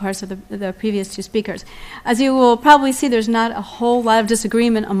during the course of the previous two speakers. As you will probably see, there's not a whole lot of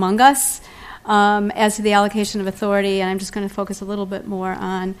disagreement among us as to the allocation of authority, and I'm just going to focus a little bit more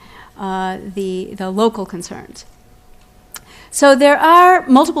on the local concerns. So there are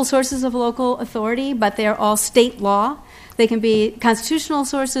multiple sources of local authority, but they are all state law. They can be constitutional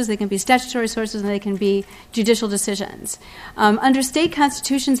sources, they can be statutory sources, and they can be judicial decisions. Under state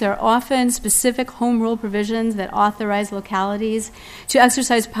constitutions, there are often specific home rule provisions that authorize localities to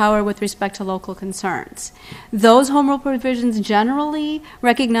exercise power with respect to local concerns. Those home rule provisions generally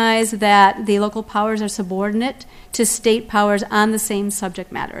recognize that the local powers are subordinate to state powers on the same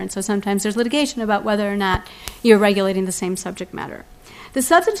subject matter. And so sometimes there's litigation about whether or not you're regulating the same subject matter. The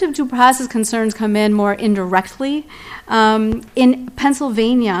substantive due process concerns come in more indirectly. In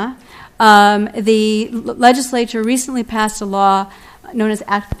Pennsylvania, the legislature recently passed a law known as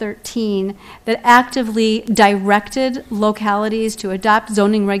Act 13 that actively directed localities to adopt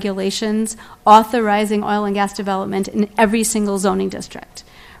zoning regulations authorizing oil and gas development in every single zoning district.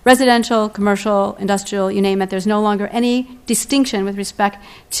 Residential, commercial, industrial, you name it, there's no longer any distinction with respect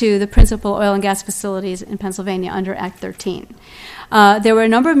to the principal oil and gas facilities in Pennsylvania under Act 13. There were a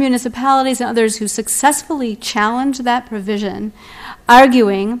number of municipalities and others who successfully challenged that provision,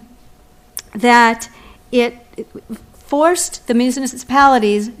 arguing that it forced the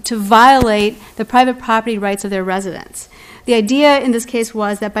municipalities to violate the private property rights of their residents. The idea in this case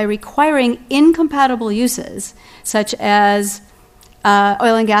was that by requiring incompatible uses, such as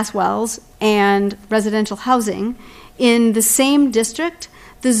oil and gas wells and residential housing, in the same district,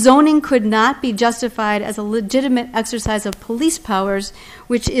 the zoning could not be justified as a legitimate exercise of police powers,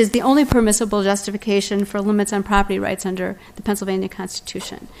 which is the only permissible justification for limits on property rights under the Pennsylvania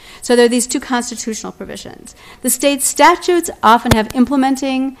Constitution. So there are these two constitutional provisions. The state statutes often have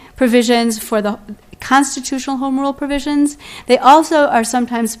implementing provisions for the constitutional home rule provisions. They also are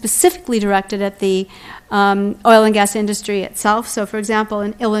sometimes specifically directed at the oil and gas industry itself. So, for example,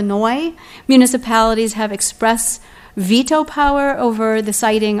 in Illinois, municipalities have express veto power over the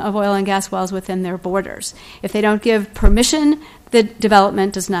siting of oil and gas wells within their borders. If they don't give permission, the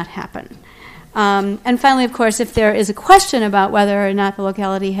development does not happen. And finally, of course, if there is a question about whether or not the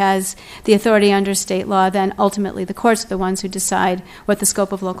locality has the authority under state law, then ultimately the courts are the ones who decide what the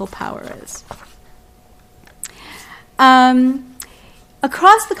scope of local power is.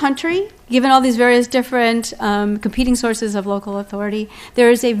 Across the country, given all these various different competing sources of local authority,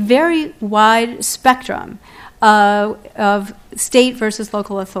 there is a very wide spectrum of state versus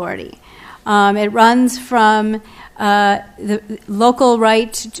local authority. It runs from the local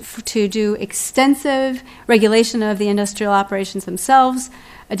right to do extensive regulation of the industrial operations themselves,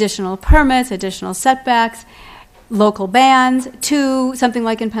 additional permits, additional setbacks, local bans, to something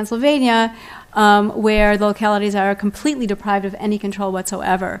like in Pennsylvania, where the localities are completely deprived of any control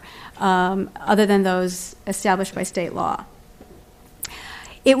whatsoever, other than those established by state law.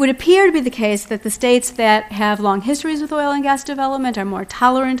 It would appear to be the case that the states that have long histories with oil and gas development are more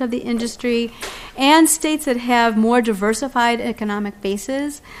tolerant of the industry, and states that have more diversified economic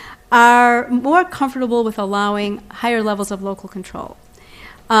bases are more comfortable with allowing higher levels of local control.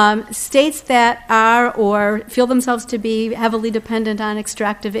 States that are or feel themselves to be heavily dependent on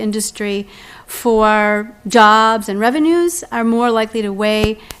extractive industry for jobs and revenues are more likely to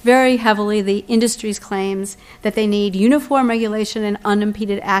weigh very heavily the industry's claims that they need uniform regulation and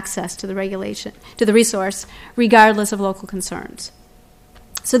unimpeded access to the resource, regardless of local concerns.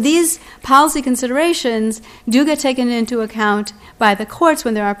 So these policy considerations do get taken into account by the courts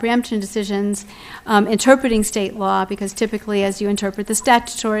when there are preemption decisions interpreting state law, because typically as you interpret the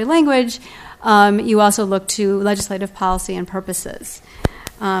statutory language, you also look to legislative policy and purposes.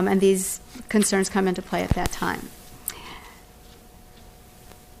 And these concerns come into play at that time.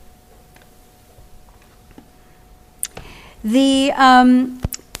 The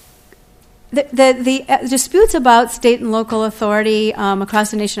disputes about state and local authority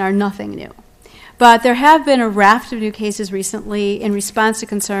across the nation are nothing new. But there have been a raft of new cases recently in response to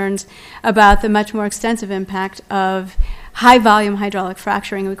concerns about the much more extensive impact of high-volume hydraulic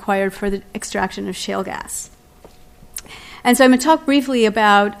fracturing required for the extraction of shale gas. And so I'm going to talk briefly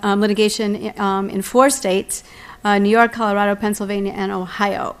about litigation in 4 states, New York, Colorado, Pennsylvania, and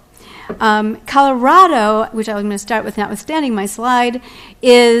Ohio. Colorado, which I'm going to start with notwithstanding my slide,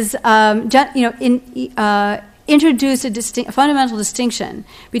 is introduced a fundamental distinction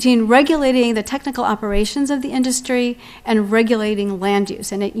between regulating the technical operations of the industry and regulating land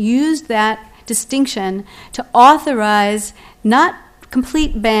use. And it used that distinction to authorize not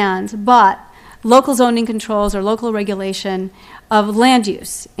complete bans, but local zoning controls or local regulation of land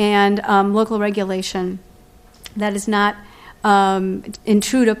use and local regulation that is not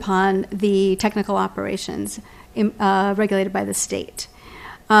intrude upon the technical operations regulated by the state.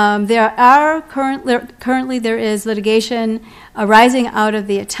 Currently there is litigation arising out of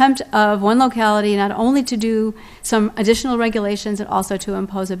the attempt of one locality not only to do some additional regulations and also to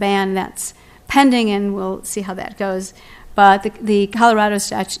impose a ban. That's pending, and we'll see how that goes. But the Colorado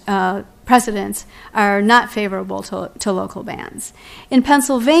precedents are not favorable to local bans. In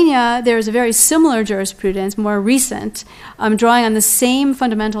Pennsylvania, there is a very similar jurisprudence, more recent, drawing on the same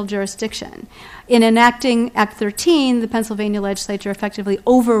fundamental jurisdiction. In enacting Act 13, the Pennsylvania legislature effectively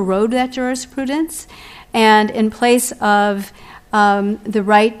overrode that jurisprudence, and in place of the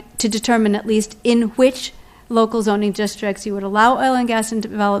right to determine at least in which local zoning districts you would allow oil and gas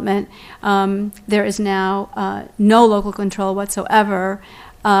development, there is now no local control whatsoever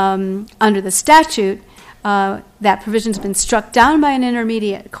under the statute. That provision has been struck down by an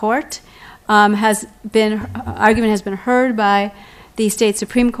intermediate court. Argument has been heard by the state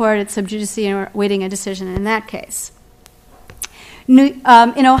Supreme Court at sub judice, and we're awaiting a decision in that case. In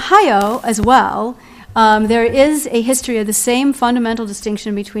Ohio as well, there is a history of the same fundamental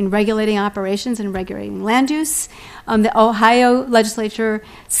distinction between regulating operations and regulating land use. The Ohio legislature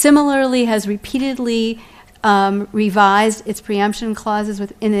similarly has repeatedly revised its preemption clauses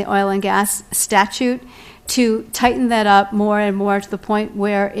within the oil and gas statute to tighten that up more and more to the point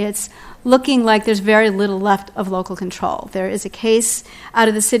where it's looking like there's very little left of local control. There is a case out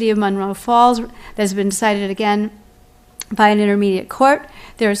of the city of Monroe Falls that has been decided again by an intermediate court.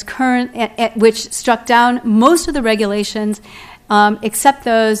 There's which struck down most of the regulations except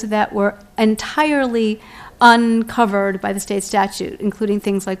those that were entirely uncovered by the state statute, including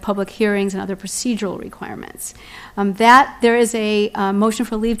things like public hearings and other procedural requirements. There is a motion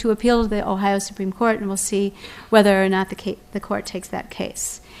for leave to appeal to the Ohio Supreme Court, and we'll see whether or not the court takes that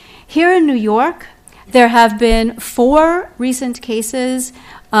case. Here in New York, there have been 4 recent cases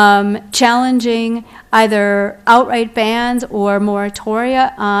challenging either outright bans or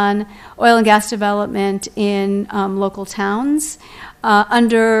moratoria on oil and gas development in local towns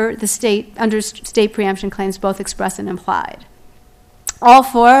under state preemption claims, both express and implied. All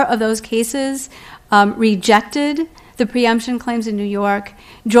 4 of those cases rejected the preemption claims in New York,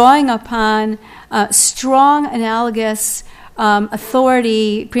 drawing upon strong analogous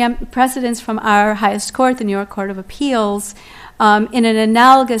authority, precedents from our highest court, the New York Court of Appeals, in an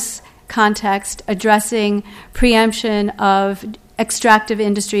analogous context addressing preemption of extractive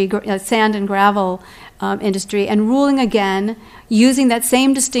industry, sand and gravel industry, and ruling again using that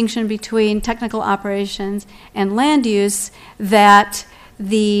same distinction between technical operations and land use that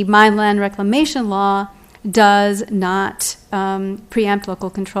the mine land reclamation law does not preempt local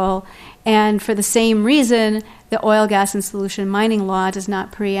control. And for the same reason, the oil, gas, and solution mining law does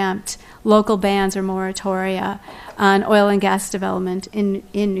not preempt local bans or moratoria on oil and gas development in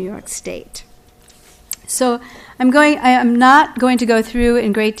New York State. So I am not going to go through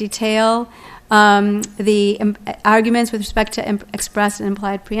in great detail the arguments with respect to express and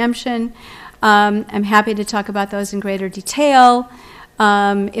implied preemption. I'm happy to talk about those in greater detail.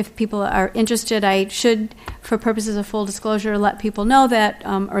 If people are interested, I should, for purposes of full disclosure, let people know that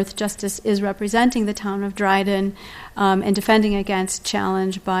Earth Justice is representing the town of Dryden and defending against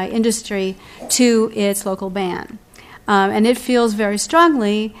challenge by industry to its local ban. And it feels very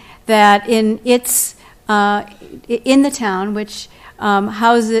strongly that in the town, which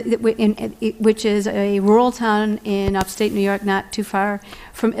which is a rural town in upstate New York, not too far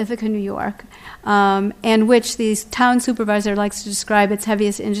from Ithaca, New York, and which the town supervisor likes to describe its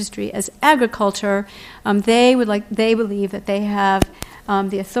heaviest industry as agriculture. They believe that they have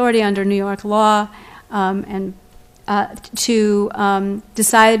the authority under New York law and to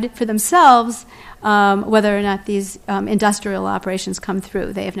decide for themselves whether or not these industrial operations come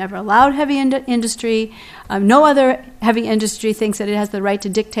through. They have never allowed heavy industry. No other heavy industry thinks that it has the right to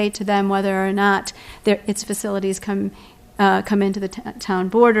dictate to them whether or not its facilities come into the town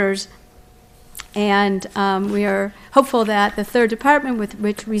borders. And we are hopeful that the third department,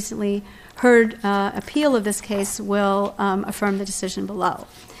 which recently heard appeal of this case, will affirm the decision below.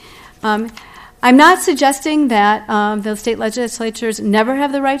 I'm not suggesting that the state legislatures never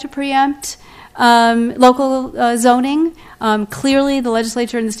have the right to preempt local zoning. Clearly, the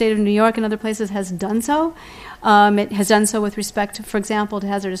legislature in the state of New York and other places has done so. It has done so with respect to, for example, to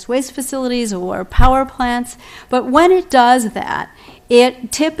hazardous waste facilities or power plants. But when it does that,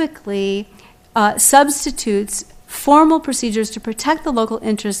 it typically substitutes formal procedures to protect the local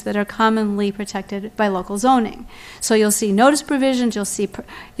interests that are commonly protected by local zoning. So you'll see notice provisions, you'll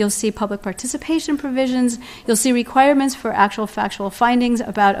see public participation provisions, you'll see requirements for actual factual findings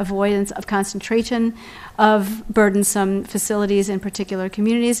about avoidance of concentration of burdensome facilities in particular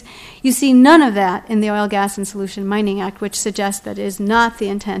communities. You see none of that in the Oil, Gas, and Solution Mining Act, which suggests that it is not the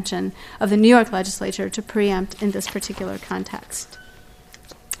intention of the New York legislature to preempt in this particular context.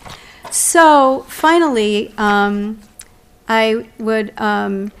 So finally, I would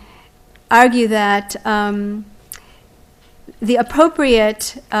argue that the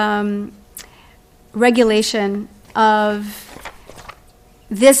appropriate regulation of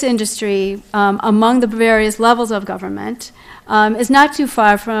this industry among the various levels of government is not too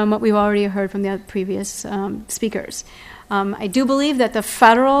far from what we've already heard from the previous speakers. I do believe that the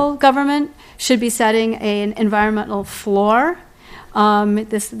federal government should be setting an environmental floor.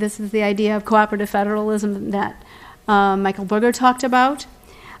 This is the idea of cooperative federalism that Michael Berger talked about.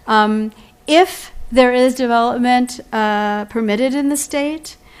 If there is development permitted in the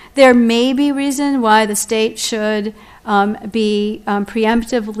state, there may be reason why the state should be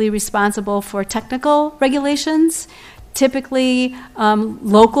preemptively responsible for technical regulations. Typically,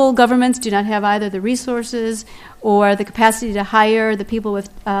 local governments do not have either the resources or the capacity to hire the people with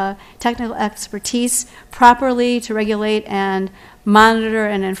technical expertise properly to regulate and monitor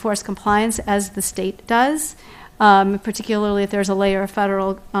and enforce compliance as the state does, particularly if there's a layer of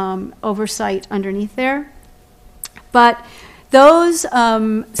federal oversight underneath there. But those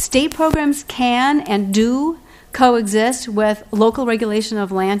state programs can and do coexist with local regulation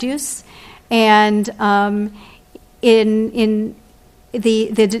of land use, and in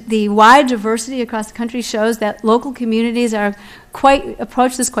the wide diversity across the country shows that local communities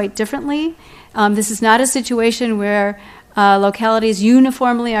approach this quite differently. This is not a situation where localities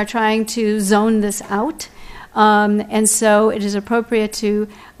uniformly are trying to zone this out. And so it is appropriate to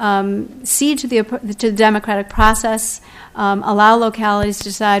cede to the democratic process, allow localities to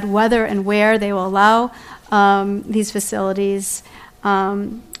decide whether and where they will allow these facilities,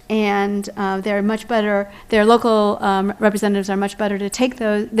 and they're much better. Their local representatives are much better to take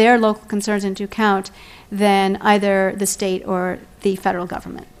their local concerns into account than either the state or the federal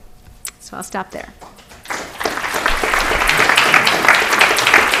government. So I'll stop there.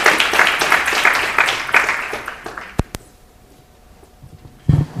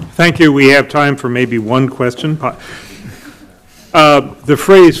 Thank you. We have time for maybe one question. The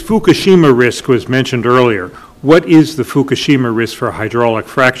phrase Fukushima risk was mentioned earlier. What is the Fukushima risk for hydraulic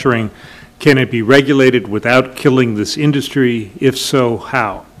fracturing? Can it be regulated without killing this industry? If so,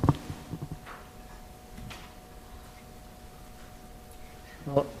 how?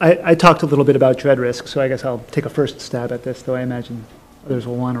 Well, I talked a little bit about dread risk, so I guess I'll take a first stab at this, though I imagine others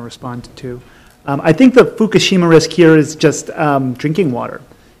will want to respond too. I think the Fukushima risk here is just drinking water,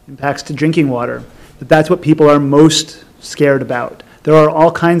 impacts to drinking water. That's what people are most scared about. There are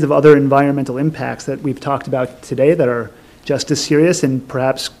all kinds of other environmental impacts that we've talked about today that are just as serious and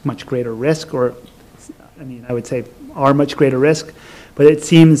perhaps much greater risk, or I would say are much greater risk. But it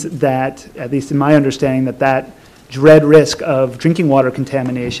seems that, at least in my understanding, that dread risk of drinking water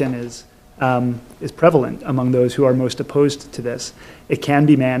contamination is prevalent among those who are most opposed to this. It can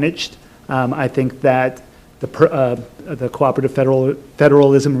be managed. I think that the cooperative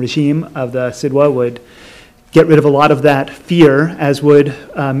federalism regime of the CIDWA would get rid of a lot of that fear, as would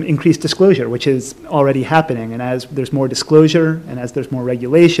increased disclosure, which is already happening. And as there's more disclosure and as there's more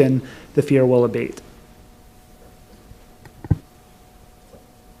regulation, the fear will abate.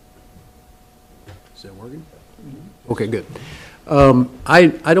 Is that working? Mm-hmm. Okay, good.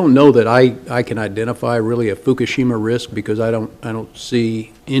 I don't know that I can identify really a Fukushima risk, because I don't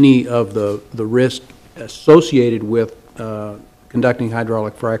see any of the risk associated with conducting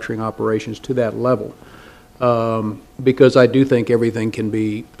hydraulic fracturing operations to that level. Because I do think everything can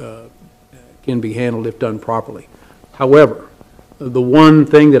be handled if done properly. However, the one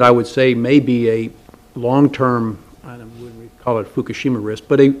thing that I would say may be a long-term, I wouldn't call it Fukushima risk,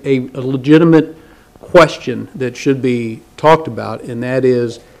 but a legitimate question that should be talked about, and that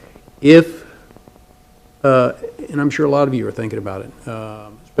is if, and I'm sure a lot of you are thinking about it,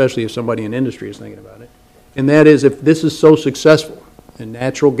 especially if somebody in industry is thinking about it, and that is if this is so successful, and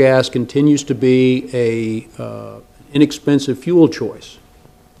natural gas continues to be an inexpensive fuel choice,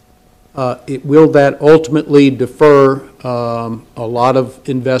 will that ultimately defer a lot of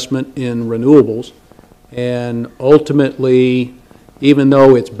investment in renewables, and ultimately, even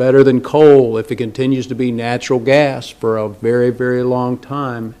though it's better than coal, if it continues to be natural gas for a very, very long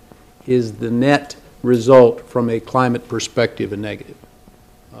time, is the net result from a climate perspective a negative?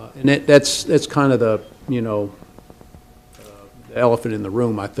 And that's kind of the the elephant in the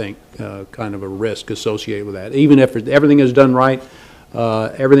room, I think, kind of a risk associated with that. Even if everything is done right,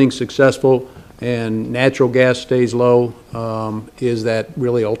 everything's successful, and natural gas stays low, is that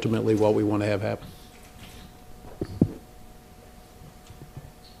really ultimately what we want to have happen?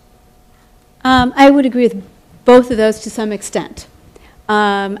 I would agree with both of those to some extent.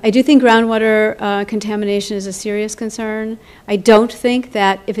 I do think groundwater contamination is a serious concern. I don't think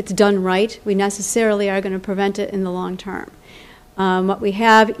that if it's done right, we necessarily are going to prevent it in the long term. What we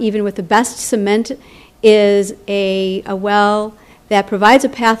have, even with the best cement, is a well that provides a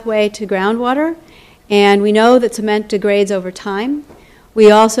pathway to groundwater, and we know that cement degrades over time.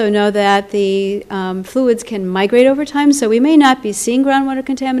 We also know that the fluids can migrate over time, so we may not be seeing groundwater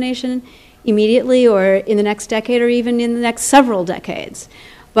contamination immediately or in the next decade or even in the next several decades.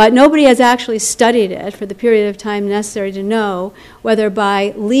 But nobody has actually studied it for the period of time necessary to know whether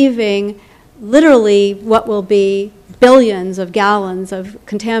by leaving literally what will be billions of gallons of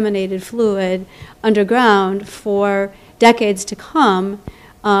contaminated fluid underground for decades to come,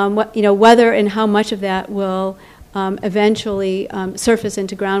 whether and how much of that will eventually surface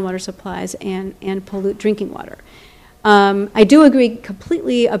into groundwater supplies and pollute drinking water. I do agree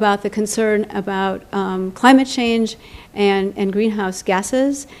completely about the concern about climate change and greenhouse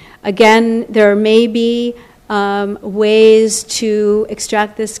gases. Again, there may be ways to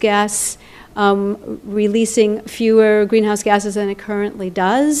extract this gas, releasing fewer greenhouse gases than it currently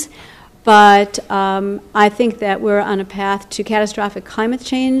does. But I think that we're on a path to catastrophic climate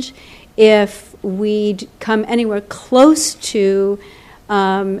change if we come anywhere close to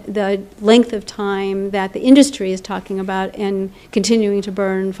the length of time that the industry is talking about and continuing to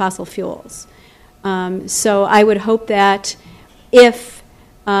burn fossil fuels. So I would hope that if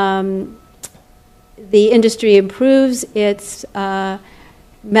the industry improves its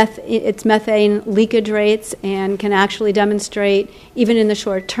methane leakage rates and can actually demonstrate, even in the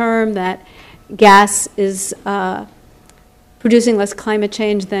short term, that gas is producing less climate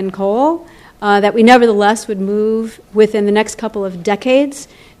change than coal, that we nevertheless would move within the next couple of decades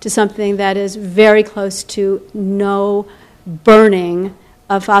to something that is very close to no burning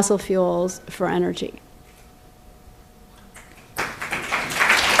of fossil fuels for energy.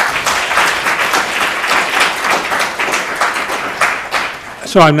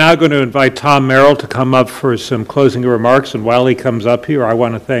 So I'm now going to invite Tom Merrill to come up for some closing remarks, and while he comes up here, I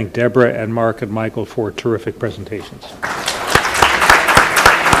want to thank Deborah and Mark and Michael for terrific presentations.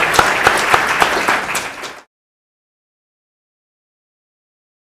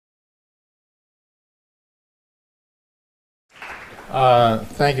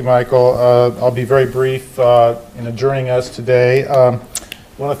 Thank you, Michael. I'll be very brief in adjourning us today. I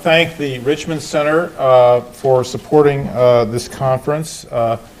want to thank the Richman Center for supporting this conference.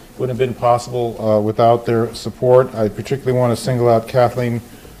 Wouldn't have been possible without their support. I particularly want to single out Kathleen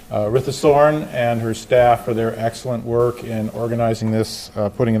Rithersorn and her staff for their excellent work in organizing this,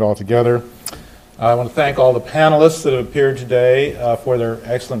 putting it all together. I want to thank all the panelists that have appeared today for their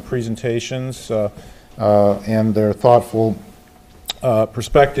excellent presentations and their thoughtful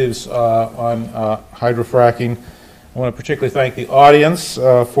perspectives on hydrofracking. I want to particularly thank the audience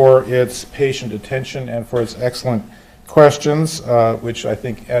for its patient attention and for its excellent questions, which I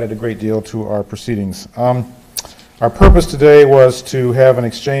think added a great deal to our proceedings. Our purpose today was to have an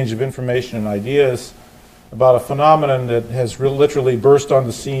exchange of information and ideas about a phenomenon that has literally burst on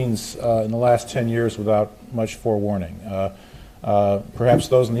the scenes in the last 10 years without much forewarning. Perhaps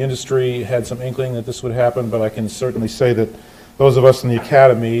those in the industry had some inkling that this would happen, but I can certainly say that those of us in the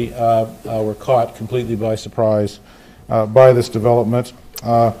academy were caught completely by surprise by this development.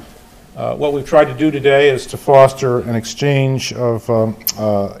 What we've tried to do today is to foster an exchange of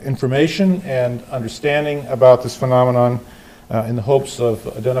information and understanding about this phenomenon in the hopes of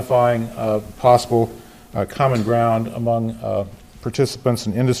identifying possible common ground among participants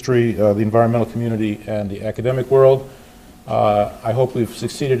in industry, the environmental community, and the academic world. I hope we've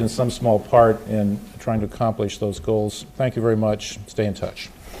succeeded in some small part in trying to accomplish those goals. Thank you very much. Stay in touch.